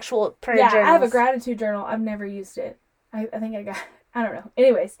buy the actual prayer journals. I have a gratitude journal. I've never used it. I think I got. I don't know.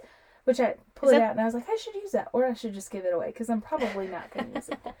 Anyways, which I pulled it out and I was like, I should use that, or I should just give it away because I'm probably not going to use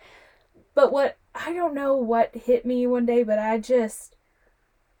it. But I don't know what hit me one day, but I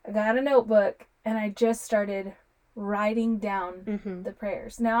got a notebook and I just started writing down the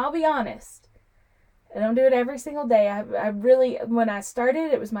prayers. Now, I'll be honest. I don't do it every single day. I really, when I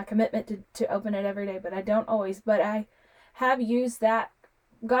started, it was my commitment to open it every day, but I don't always. But I have used that.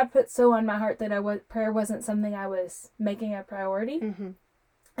 God put so on my heart that prayer wasn't something I was making a priority.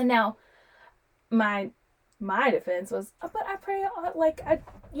 And now, my defense was, but I pray,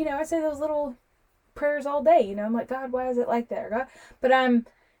 I say those little prayers all day, I'm like, God, why is it like that? God? But I'm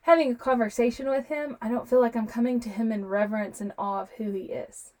having a conversation with him. I don't feel like I'm coming to him in reverence and awe of who he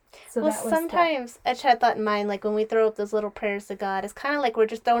is. So sometimes I had thought in mind, when we throw up those little prayers to God, it's kind of like we're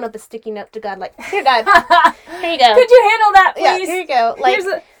just throwing up a sticky note to God, like, here, God, here you go. Could you handle that, please? Yeah, here you go.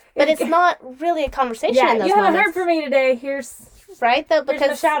 But it's not really a conversation in those you haven't moments. heard from me today. Here's right though,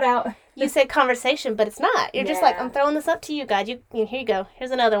 because a shout out. You said conversation, but it's not. You're just like, I'm throwing this up to you, God. Here you go.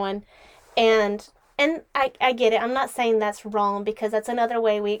 Here's another one, and I get it. I'm not saying that's wrong because that's another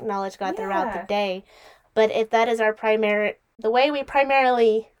way we acknowledge God throughout the day. But if that is the way we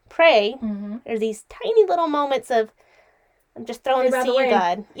primarily pray, are these tiny little moments of, I'm just throwing this to you,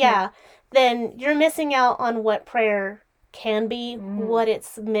 God. Yeah. Then you're missing out on what prayer can be, what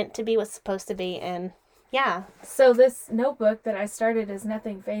it's meant to be, what's supposed to be, and So this notebook that I started is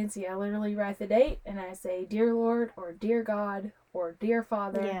nothing fancy. I literally write the date and I say, Dear Lord, or Dear God, or Dear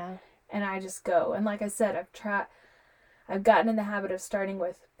Father, and I just go. And like I said, I've gotten in the habit of starting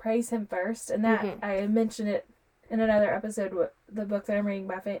with praise him first, and that I mentioned it in another episode with the book that I'm reading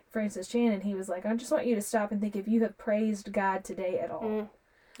by Francis Chan, and he was like, I just want you to stop and think if you have praised God today at all.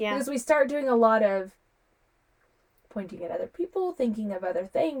 Because we start doing a lot of pointing at other people, thinking of other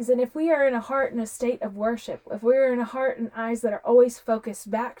things, and if we are in a heart and a state of worship, if we're in a heart and eyes that are always focused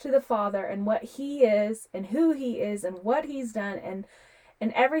back to the Father and what he is and who he is and what he's done and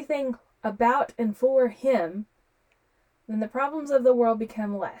everything about and for him, then the problems of the world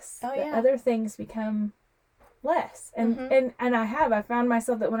become less. Other things become less. And I found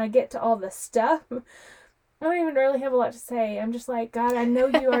myself that when I get to all the stuff, I don't even really have a lot to say. I'm just like, God, I know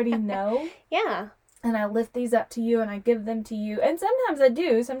you already know. And I lift these up to you and I give them to you. And sometimes I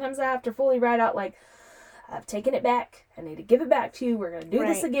do. Sometimes I have to fully write out I've taken it back. I need to give it back to you. We're going to do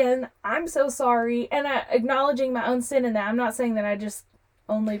this again. I'm so sorry. And acknowledging my own sin in that. I'm not saying that I just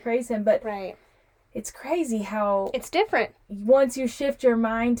only praise him, but it's crazy how it's different. Once you shift your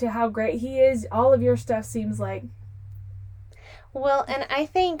mind to how great he is, all of your stuff seems like, well, and I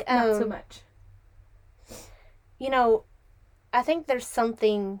think not so much. I think there's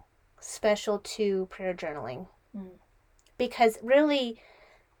something special to prayer journaling, because really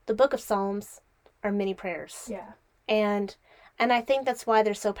the book of Psalms, are mini prayers. Yeah. And I think that's why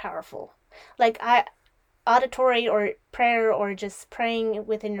they're so powerful. Like auditory or prayer or just praying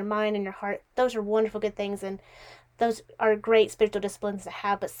within your mind and your heart, those are wonderful, good things, and those are great spiritual disciplines to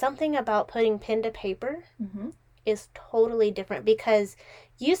have. But something about putting pen to paper is totally different, because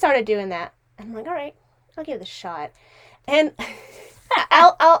you started doing that. And I'm like, all right, I'll give it a shot. And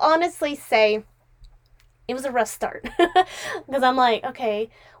I'll honestly say it was a rough start, because I'm like, okay,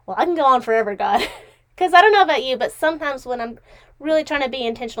 well, I can go on forever, God. Because I don't know about you, but sometimes when I'm really trying to be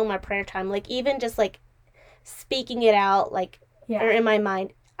intentional in my prayer time, like even just like speaking it out, like, or in my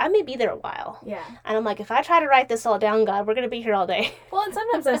mind, I may be there a while. Yeah. And I'm like, if I try to write this all down, God, we're going to be here all day. Well, and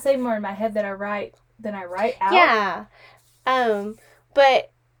sometimes I say more in my head than I write out. Yeah.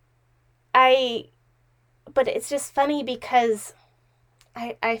 But it's just funny because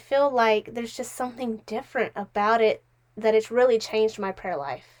I feel like there's just something different about it, that it's really changed my prayer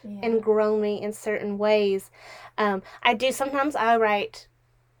life and grown me in certain ways. Sometimes I write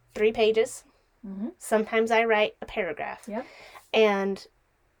 3 pages. Mm-hmm. Sometimes I write a paragraph. Yep. And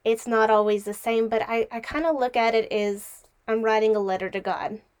it's not always the same, but I kind of look at it as I'm writing a letter to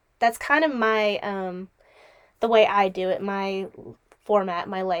God. That's kind of my, the way I do it, my format,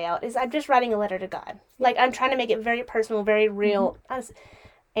 my layout, is I'm just writing a letter to God. Like, I'm trying to make it very personal, very real. Mm-hmm.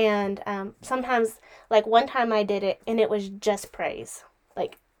 And sometimes, like one time I did it and it was just praise.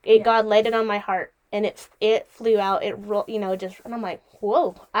 Like, God laid it on my heart and it flew out, it rolled, and I'm like,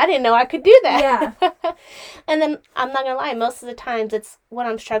 whoa, I didn't know I could do that. Yeah. And then, I'm not going to lie, most of the times it's what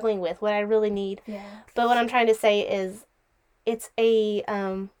I'm struggling with, what I really need. Yeah. But what I'm trying to say is it's a,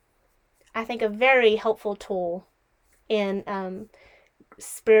 I think, a very helpful tool in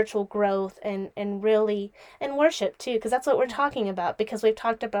spiritual growth and really, and worship too, because that's what we're talking about, because we've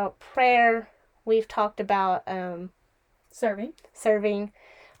talked about prayer, we've talked about serving,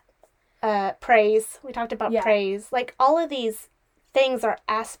 praise, we talked about praise, like all of these things are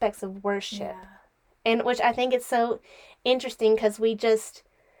aspects of worship. And which I think it's so interesting, because we just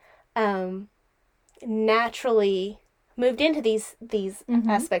naturally moved into these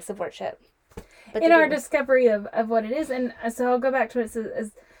aspects of worship. But in our discovery of what it is. And so I'll go back to it. It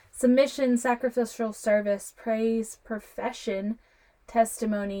says submission, sacrificial service, praise, profession,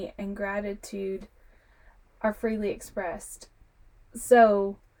 testimony, and gratitude are freely expressed.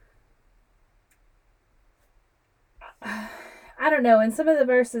 So, I don't know. In some of the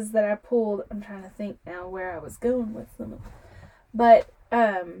verses that I pulled, I'm trying to think now where I was going with them. But,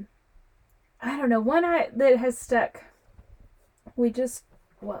 I don't know. One that has stuck,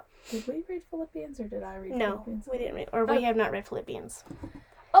 did we read Philippians, or did I read Philippians? No, we didn't read, or we have not read Philippians.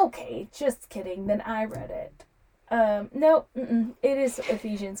 Okay, just kidding. Then I read it. No, it is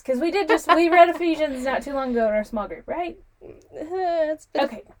Ephesians, because we read Ephesians not too long ago in our small group, right?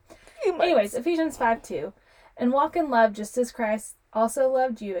 Okay. Anyways, Ephesians 5:2, and walk in love just as Christ also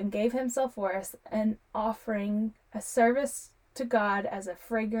loved you and gave himself for us, an offering, a service to God as a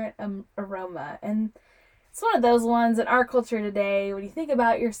fragrant aroma. And it's one of those ones in our culture today, when you think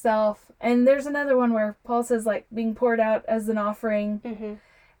about yourself, and there's another one where Paul says, like, being poured out as an offering. Mm-hmm. And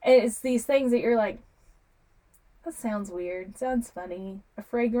it's these things that you're like, that sounds weird, sounds funny, a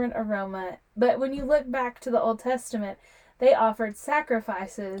fragrant aroma. But when you look back to the Old Testament, they offered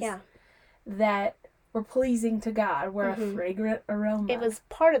sacrifices that were pleasing to God, were a fragrant aroma. It was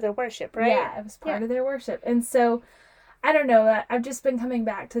part of their worship, right? Yeah, it was part of their worship. And so, I don't know, I've just been coming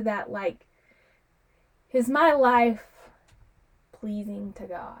back to that, like, is my life pleasing to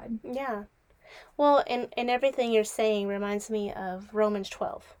God? Yeah. Well, and everything you're saying reminds me of Romans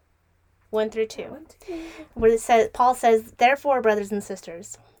 12, 1-2. Where it says, Paul says, therefore, brothers and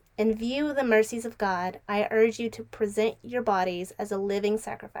sisters, in view of the mercies of God, I urge you to present your bodies as a living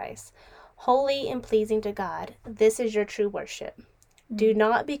sacrifice, holy and pleasing to God. This is your true worship. Mm-hmm. Do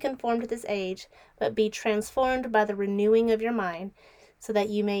not be conformed to this age, but be transformed by the renewing of your mind, so that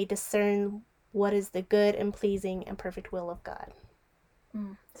you may discern what is the good and pleasing and perfect will of God.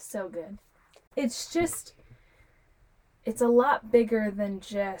 So good. It's a lot bigger than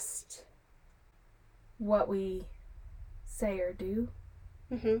just what we say or do.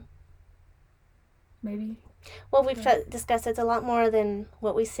 Mm-hmm. Maybe. Well, we've discussed it's a lot more than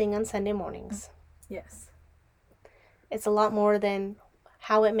what we sing on Sunday mornings. Yes. It's a lot more than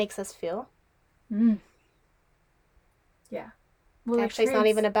how it makes us feel. Yeah. Well, actually, it's not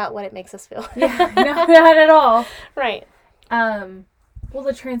even about what it makes us feel. Yeah, no, not at all. Right. Well,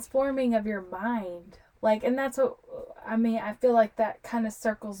 the transforming of your mind. Like, and that's what, I mean, I feel like that kind of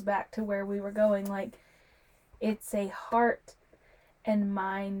circles back to where we were going. Like, it's a heart and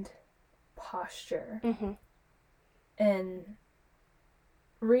mind posture. Mm-hmm. And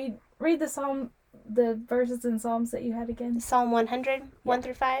read the Psalm the verses in Psalms that you had again? Psalm 100, 1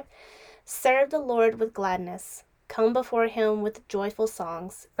 through 5. Serve the Lord with gladness. Come before him with joyful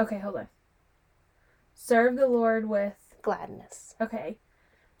songs. Okay, hold on. Serve the Lord with Gladness. Okay.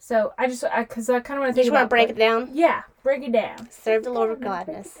 So because I kind of want to think You want to break it down? Yeah, break it down. Serve the Lord with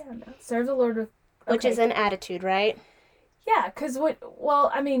gladness. Serve the Lord with... Okay. Which is an attitude, right? Yeah, because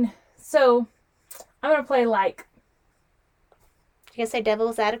so I'm going to play like... You gonna say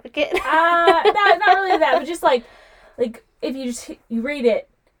devil's advocate? not really that, but just like if you read it,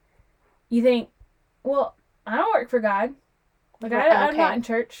 you think, well, I don't work for God. Like, I'm not in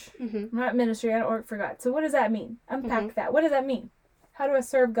church. Mm-hmm. I'm not in ministry. I don't work for God. So what does that mean? Unpack that. What does that mean? How do I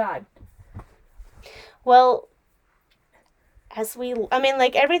serve God? Well,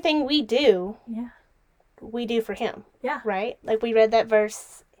 like everything we do, we do for him. Yeah. Right? Like we read that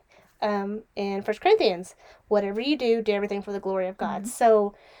verse in 1 Corinthians. Whatever you do, do everything for the glory of God. Mm-hmm.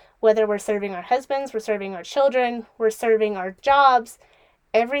 So whether we're serving our husbands, we're serving our children, we're serving our jobs,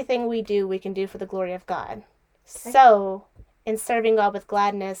 everything we do, we can do for the glory of God. Okay. So in serving God with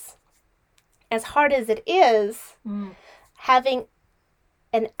gladness, as hard as it is, having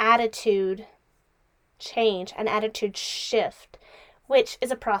an attitude change, an attitude shift, which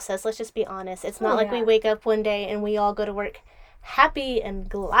is a process. Let's just be honest. It's not like we wake up one day and we all go to work happy and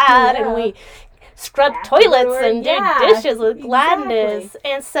glad and we scrub toilets and do dishes with gladness.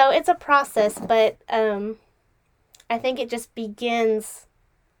 Exactly. And so it's a process, but I think it just begins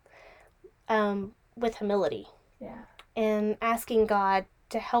with humility. Yeah. And asking God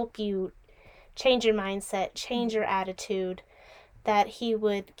to help you change your mindset, change your attitude, that he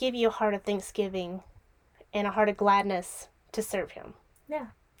would give you a heart of thanksgiving and a heart of gladness to serve him. Yeah.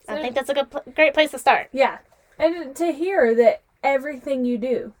 So I think that's a great place to start. Yeah. And to hear that everything you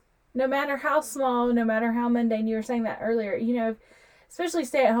do, no matter how small, no matter how mundane, you were saying that earlier, especially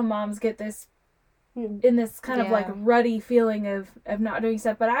stay-at-home moms get this in this kind of like ruddy feeling of not doing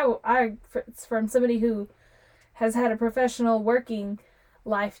stuff. But I from somebody who has had a professional working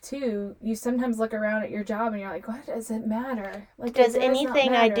life too, you sometimes look around at your job and you're like, what does it matter? Like, does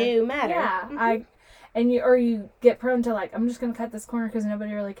anything I do matter? Yeah. Mm-hmm. You get prone to like, I'm just going to cut this corner because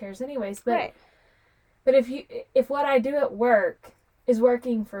nobody really cares anyways. But But if what I do at work is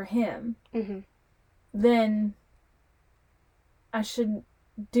working for him, then I should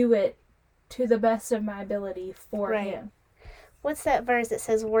do it to the best of my ability for him. What's that verse that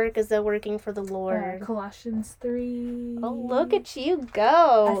says work as though working for the Lord? Colossians 3. Oh, look at you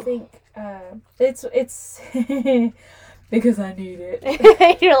go. I think it's because I need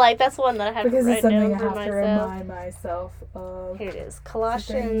it. You're like, that's one that I have because to write down for myself. Because it's something I have to remind myself of. Here it is.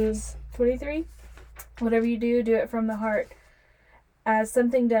 Colossians 23. Whatever you do, do it from the heart as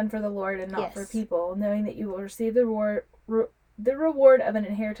something done for the Lord and not for people, knowing that you will receive the reward of an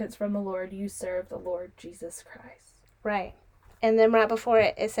inheritance from the Lord. You serve the Lord Jesus Christ. Right. And then right before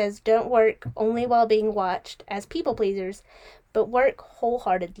it, it says, don't work only while being watched as people pleasers, but work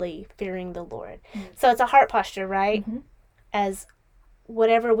wholeheartedly, fearing the Lord. Mm-hmm. So it's a heart posture, right? Mm-hmm. As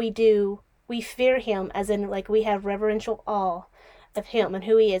whatever we do, we fear him, as in like we have reverential awe of him and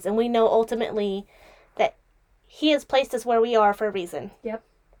who he is. And we know ultimately that he has placed us where we are for a reason. Yep.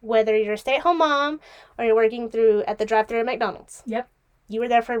 Whether you're a stay-at-home mom or you're working at the drive-thru at McDonald's. Yep. You were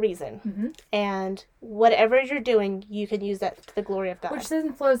there for a reason. Mm-hmm. And whatever you're doing, you can use that to the glory of God. Which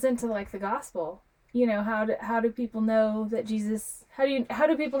then flows into like the gospel. How do people know that Jesus, how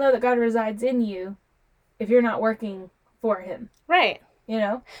do people know that God resides in you if you're not working for him? Right.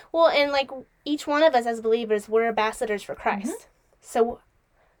 Well, and like each one of us as believers, we're ambassadors for Christ. Mm-hmm. So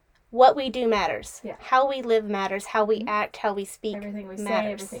what we do matters. Yeah. How we live matters. How we act, how we speak everything we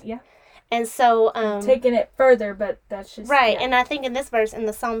matters. Say, everything, yeah. And so... taking it further, but that's just... Right, and I think in this verse, in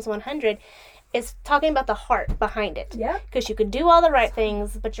the Psalms 100, it's talking about the heart behind it. Yeah. Because you can do all the right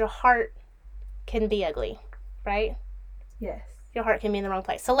things, but your heart can be ugly, right? Yes. Your heart can be in the wrong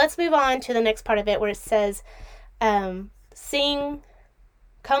place. So let's move on to the next part of it, where it says, come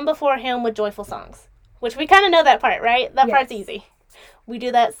before him with joyful songs. Which we kind of know that part, right? That part's easy. We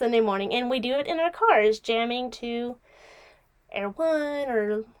do that Sunday morning, and we do it in our cars, jamming to Air One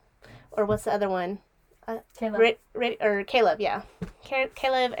or what's the other one? Caleb. Caleb, yeah.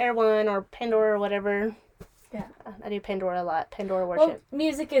 Caleb, Air One, or Pandora, or whatever. Yeah. I do Pandora a lot. Pandora worship. Well,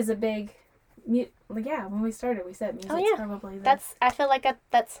 music is a big... when we started, we said music's probably... I feel like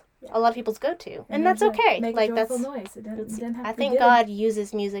that's a lot of people's go-to. And that's okay. Make like, a joyful noise. It didn't have I think God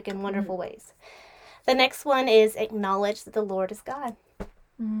uses music in wonderful ways. The next one is acknowledge that the Lord is God.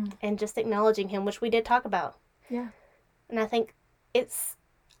 And just acknowledging him, which we did talk about. Yeah. And I think it's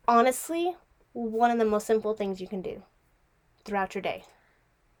honestly one of the most simple things you can do throughout your day.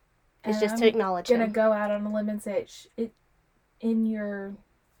 It's And just to I'm acknowledge gonna him. go out on a limb and say it in your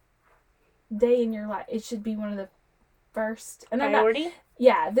day in your life, it should be one of the first. And Priority?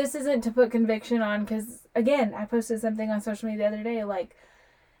 this isn't to put conviction on, because again, I posted something on social media the other day, like,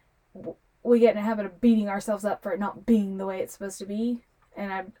 we get in a habit of beating ourselves up for it not being the way it's supposed to be,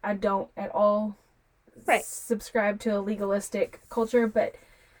 and I don't at all subscribe to a legalistic culture, but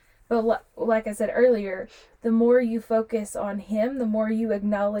like I said earlier, the more you focus on him, the more you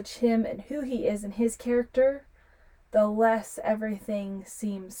acknowledge him and who he is and his character, the less everything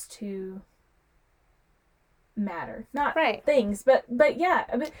seems to matter. Not things, but yeah.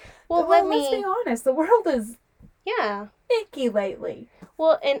 I mean, well, let's be honest. The world is icky lately.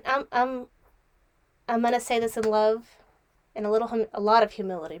 Well, and I'm gonna say this in love and a lot of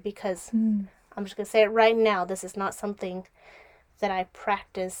humility, because I'm just gonna say it right now. This is not something that I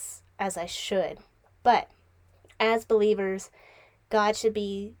practice as I should, but as believers, God should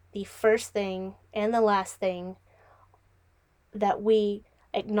be the first thing and the last thing that we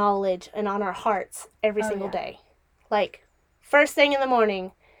acknowledge and on our hearts every single day. Like, first thing in the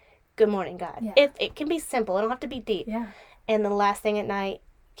morning, good morning, God. Yeah. It can be simple. It don't have to be deep. Yeah. And the last thing at night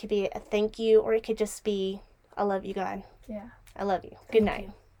could be a thank you, or it could just be, I love you, God. Yeah. I love you. Good night.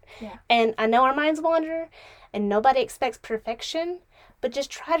 Yeah. And I know our minds wander, and nobody expects perfection, but just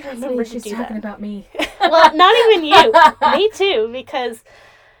try to remember to do that. She's talking about me. Well, not even you. Me too, because,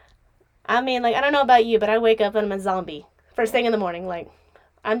 I mean, like, I don't know about you, but I wake up and I'm a zombie. First thing in the morning, like,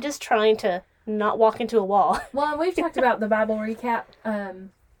 I'm just trying to not walk into a wall. Well, we've talked about the Bible recap.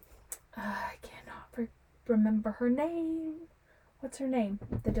 I cannot remember her name. What's her name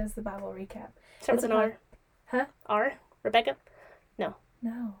that does the Bible recap? Starts with an R. Huh? R? Rebecca?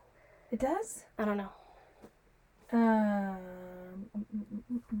 No. It does? I don't know. I'm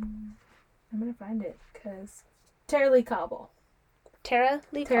going to find it, because Tara Lee Cobble. Tara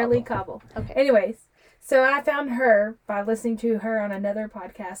Lee Cobble. Okay. Anyways, so I found her by listening to her on another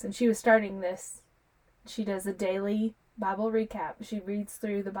podcast, and she was starting this. She does a daily Bible recap. She reads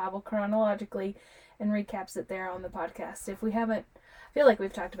through the Bible chronologically and recaps it there on the podcast. If we haven't, I feel like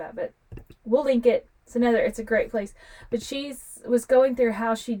we've talked about it, but we'll link it. It's a great place. But she was going through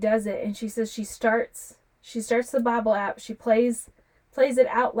how she does it, and she says she starts the Bible app. She plays it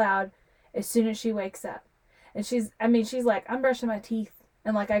out loud as soon as she wakes up. And she's like, I'm brushing my teeth,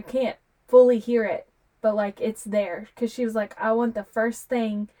 and like, I can't fully hear it, but like, it's there. Because she was like, I want the first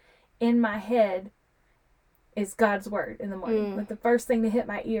thing in my head is God's word in the morning. Like, the first thing to hit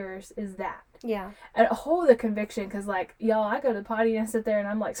my ears is that. Yeah. And the conviction, because like, y'all, I go to the potty and I sit there and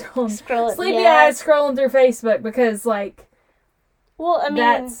I'm like scrolling, sleepy eyes scrolling through Facebook, because like, well, I mean,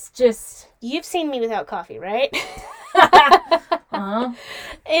 that's just, you've seen me without coffee, right? uh-huh.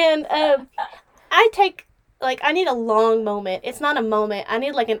 And I take, like, I need a long moment. It's not a moment. I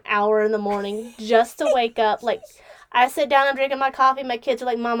need like an hour in the morning just to wake up. Like, I sit down, I'm drinking my coffee. My kids are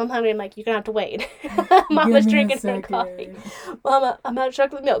like, Mom, I'm hungry. I'm like, you're going to have to wait. Mama's drinking her coffee. Mama, I'm out of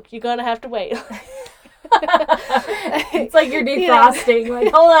chocolate milk. You're going to have to wait. It's like you're defrosting.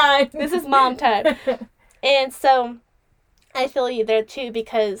 Like, hold on. This is mom time. And so I feel you there too,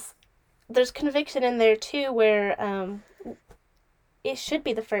 because there's conviction in there too, where it should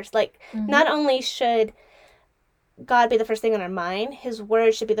be the first. Like, not only should God be the first thing on our mind, his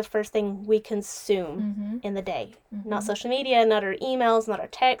word should be the first thing we consume in the day. Not social media, not our emails, not our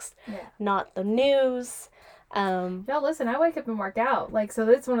texts, not the news. Y'all, listen, I wake up and work out. Like, so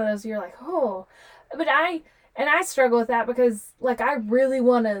it's one of those, you're like, oh. But I struggle with that, because like, I really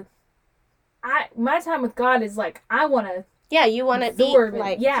want to, my time with God is like, I want to. Yeah, you want to be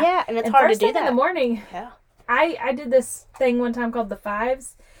like, and it's hard to do that. In the morning, yeah. I did this thing one time called the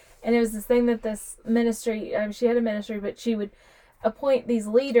Fives. And it was this thing that this ministry, she had a ministry, but she would appoint these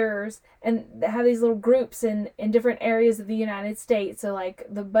leaders and have these little groups in different areas of the United States. So, like,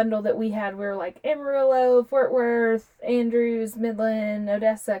 the bundle that we had, we were like Amarillo, Fort Worth, Andrews, Midland,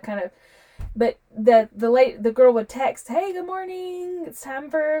 Odessa, kind of. But the girl would text, hey, good morning, it's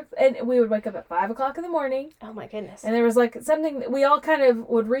time for, and we would wake up at 5 o'clock in the morning. Oh, my goodness. And there was, like, something that we all kind of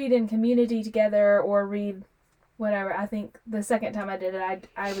would read in community together, or read whatever. I think the second time I did it,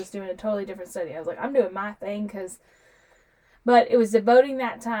 I was doing a totally different study. I was like, I'm doing my thing, but it was devoting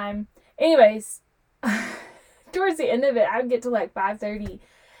that time. Anyways, towards the end of it, I would get to like 5:30,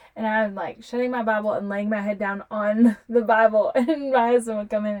 and I'm like shutting my Bible and laying my head down on the Bible, and my husband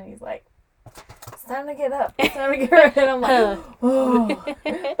would come in and he's like, it's time to get up. It's time to get up. And I'm like, oh.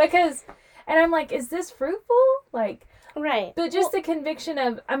 And I'm like, is this fruitful? Like, right. But just the conviction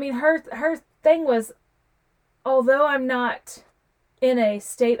of, I mean, her thing was, although I'm not in a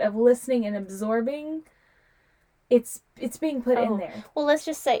state of listening and absorbing, it's being put in there. Well, let's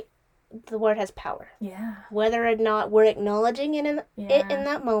just say, the word has power. Yeah. Whether or not we're acknowledging it in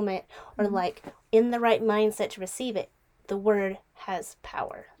that moment, or like in the right mindset to receive it, the word has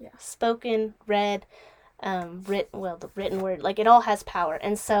power. Yeah. Spoken, read, the written word, like it all has power.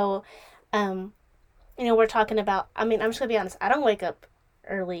 And so, we're talking about, I'm just going to be honest, I don't wake up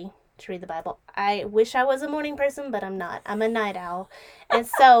early to read the Bible. I wish I was a morning person, but I'm not. I'm a night owl. And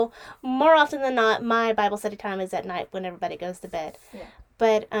so, more often than not, my Bible study time is at night when everybody goes to bed. Yeah.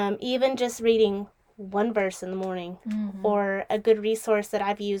 But even just reading one verse in the morning, or a good resource that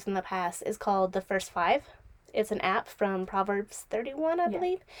I've used in the past is called The First Five. It's an app from Proverbs 31, I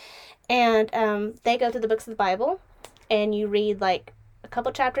believe. And they go through the books of the Bible, and you read like a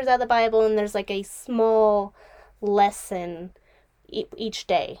couple chapters out of the Bible, and there's like a small lesson each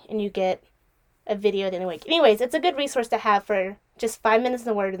day, and you get a video at the end of the week. Anyways, it's a good resource to have for just 5 minutes in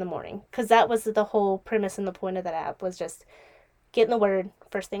the Word in the morning, because that was the whole premise and the point of that app, was just getting the Word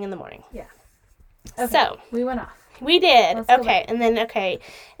first thing in the morning. Yeah. Okay. So we went off. We did. Let's go okay, back. and then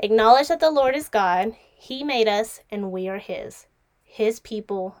acknowledge that the Lord is God. He made us, and we are His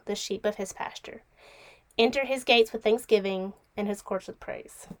people, the sheep of His pasture. Enter His gates with thanksgiving and His courts with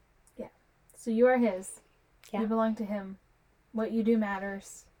praise. Yeah. So you are His. Yeah. You belong to Him. What you do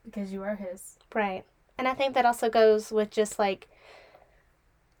matters because you are His. Right. And I think that also goes with just like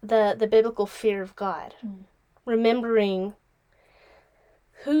the biblical fear of God. Remembering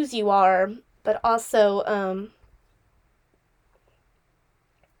whose you are, but also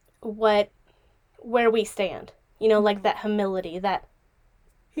where we stand. Like that humility, that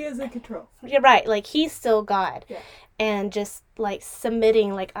He is in control. You're right, like He's still God. Yeah. And just like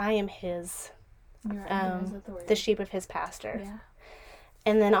submitting, like I am His, You're under His authority. the sheep of His pasture. Yeah.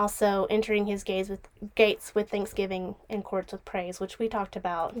 And then also entering His gates with thanksgiving and courts with praise, which we talked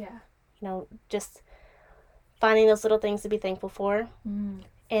about. Yeah. Just finding those little things to be thankful for.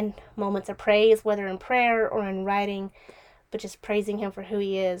 And moments of praise, whether in prayer or in writing, but just praising Him for who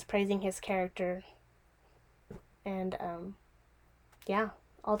He is, praising His character. And,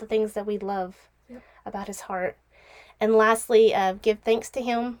 all the things that we love about His heart. And lastly, give thanks to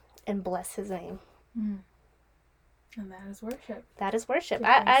Him and bless His name. And that is worship. That is worship. Give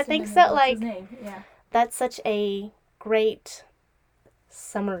I thanks to think Him so, and bless His name. Yeah. That's such a great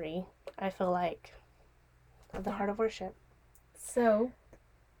summary, I feel like, of the heart of worship. So,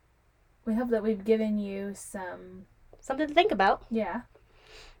 we hope that we've given you something to think about. Yeah.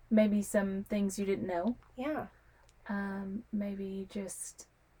 Maybe some things you didn't know. Yeah. Maybe just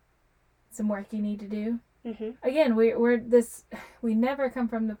some work you need to do. Again, we never come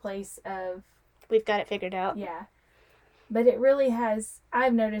from the place of we've got it figured out. Yeah. But it really has,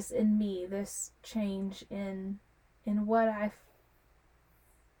 I've noticed in me this change in what I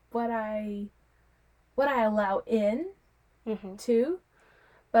allow in to,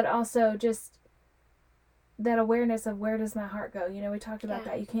 but also just that awareness of where does my heart go. We talked about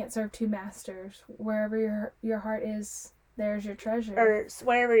that. You can't serve two masters. Wherever your heart is, there's your treasure. Or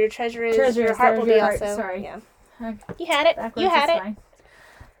wherever your treasure is, your heart will be also. Sorry. Yeah. Okay. You had it. Backwards, you had it.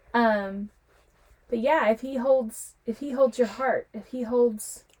 Fine. But yeah, if he holds your heart, if He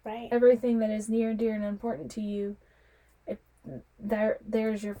holds everything that is near and dear and important to you,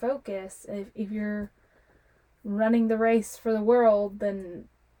 there's your focus. If you're running the race for the world, then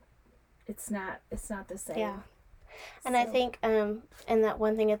it's not the same. Yeah. And I think and that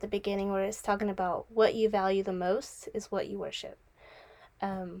one thing at the beginning where it's talking about what you value the most is what you worship.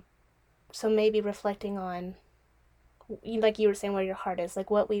 So maybe reflecting on, like you were saying, where your heart is,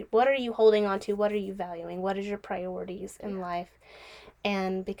 like what are you holding on to, what are you valuing, what is your priorities in life.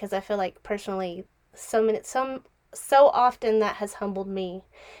 And because I feel like personally so often that has humbled me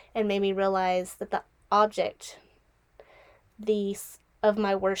and made me realize that the object of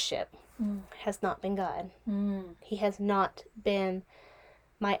my worship has not been God. He has not been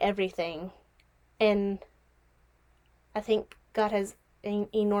my everything. And I think God has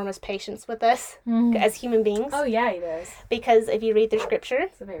enormous patience with us as human beings. Oh yeah, He does. Because if you read the scripture,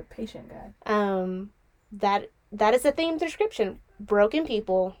 He's a very patient God. That is the theme through scripture. Broken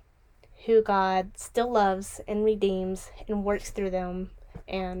people who God still loves and redeems and works through them,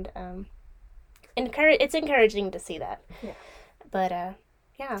 and it's encouraging to see that. Yeah. But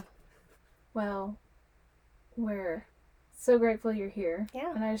yeah. Well, we're so grateful you're here.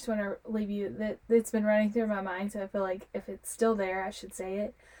 Yeah. And I just want to leave you that it's been running through my mind, so I feel like if it's still there, I should say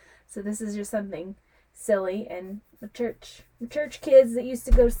it. So this is just something silly, and the church kids that used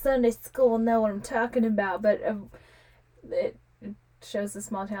to go to Sunday school know what I'm talking about, but it shows the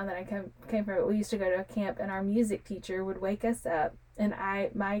small town that I came from. We used to go to a camp, and our music teacher would wake us up, and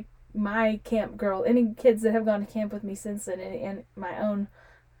my camp girl, any kids that have gone to camp with me since then, and my own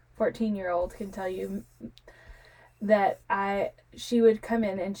 14-year-old can tell you that she would come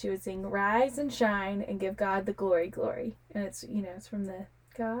in and she would sing "Rise and Shine and Give God the Glory, Glory," and it's it's from the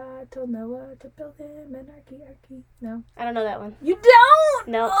God told Noah to build him an arky. No, I don't know that one. you don't.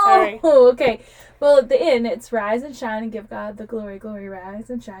 No, sorry. Oh, okay. Well, at the end, it's "Rise and Shine and Give God the Glory, Glory, rise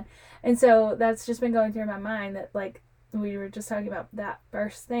and shine," and so that's just been going through my mind that like we were just talking about that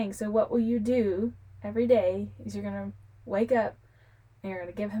first thing. So what will you do every day? Is you're gonna wake up and you're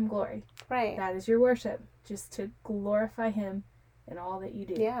gonna give Him glory. Right. That is your worship, just to glorify Him in all that you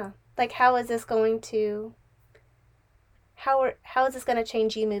do. Yeah. Like, how is this going to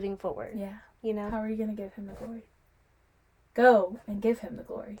change you moving forward? Yeah. You know? How are you going to give Him the glory? Go and give Him the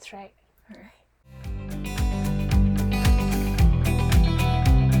glory. That's right. All right.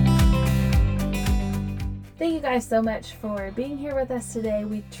 Thank you guys so much for being here with us today.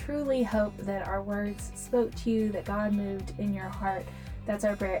 We truly hope that our words spoke to you, that God moved in your heart. That's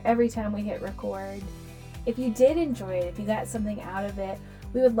our prayer every time we hit record. If you did enjoy it, if you got something out of it,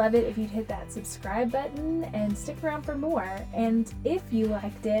 we would love it if you'd hit that subscribe button and stick around for more. And if you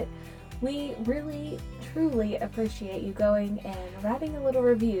liked it, we really, truly appreciate you going and writing a little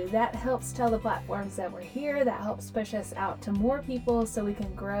review. That helps tell the platforms that we're here. That helps push us out to more people so we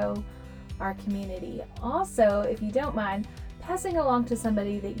can grow our community. Also, if you don't mind, passing along to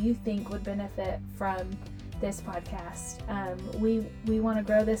somebody that you think would benefit from this podcast. We want to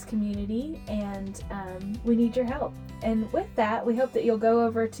grow this community, and we need your help. And with that, we hope that you'll go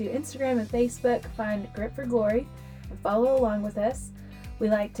over to Instagram and Facebook, find Grip for Glory, and follow along with us. We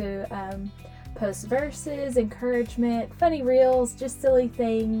like to post verses, encouragement, funny reels, just silly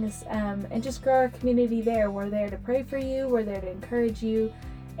things, and just grow our community there. We're there to pray for you. We're there to encourage you.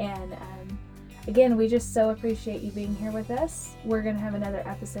 And again, we just so appreciate you being here with us. We're going to have another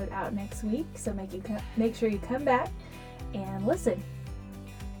episode out next week, so make sure you come back and listen.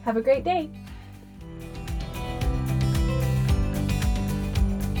 Have a great day.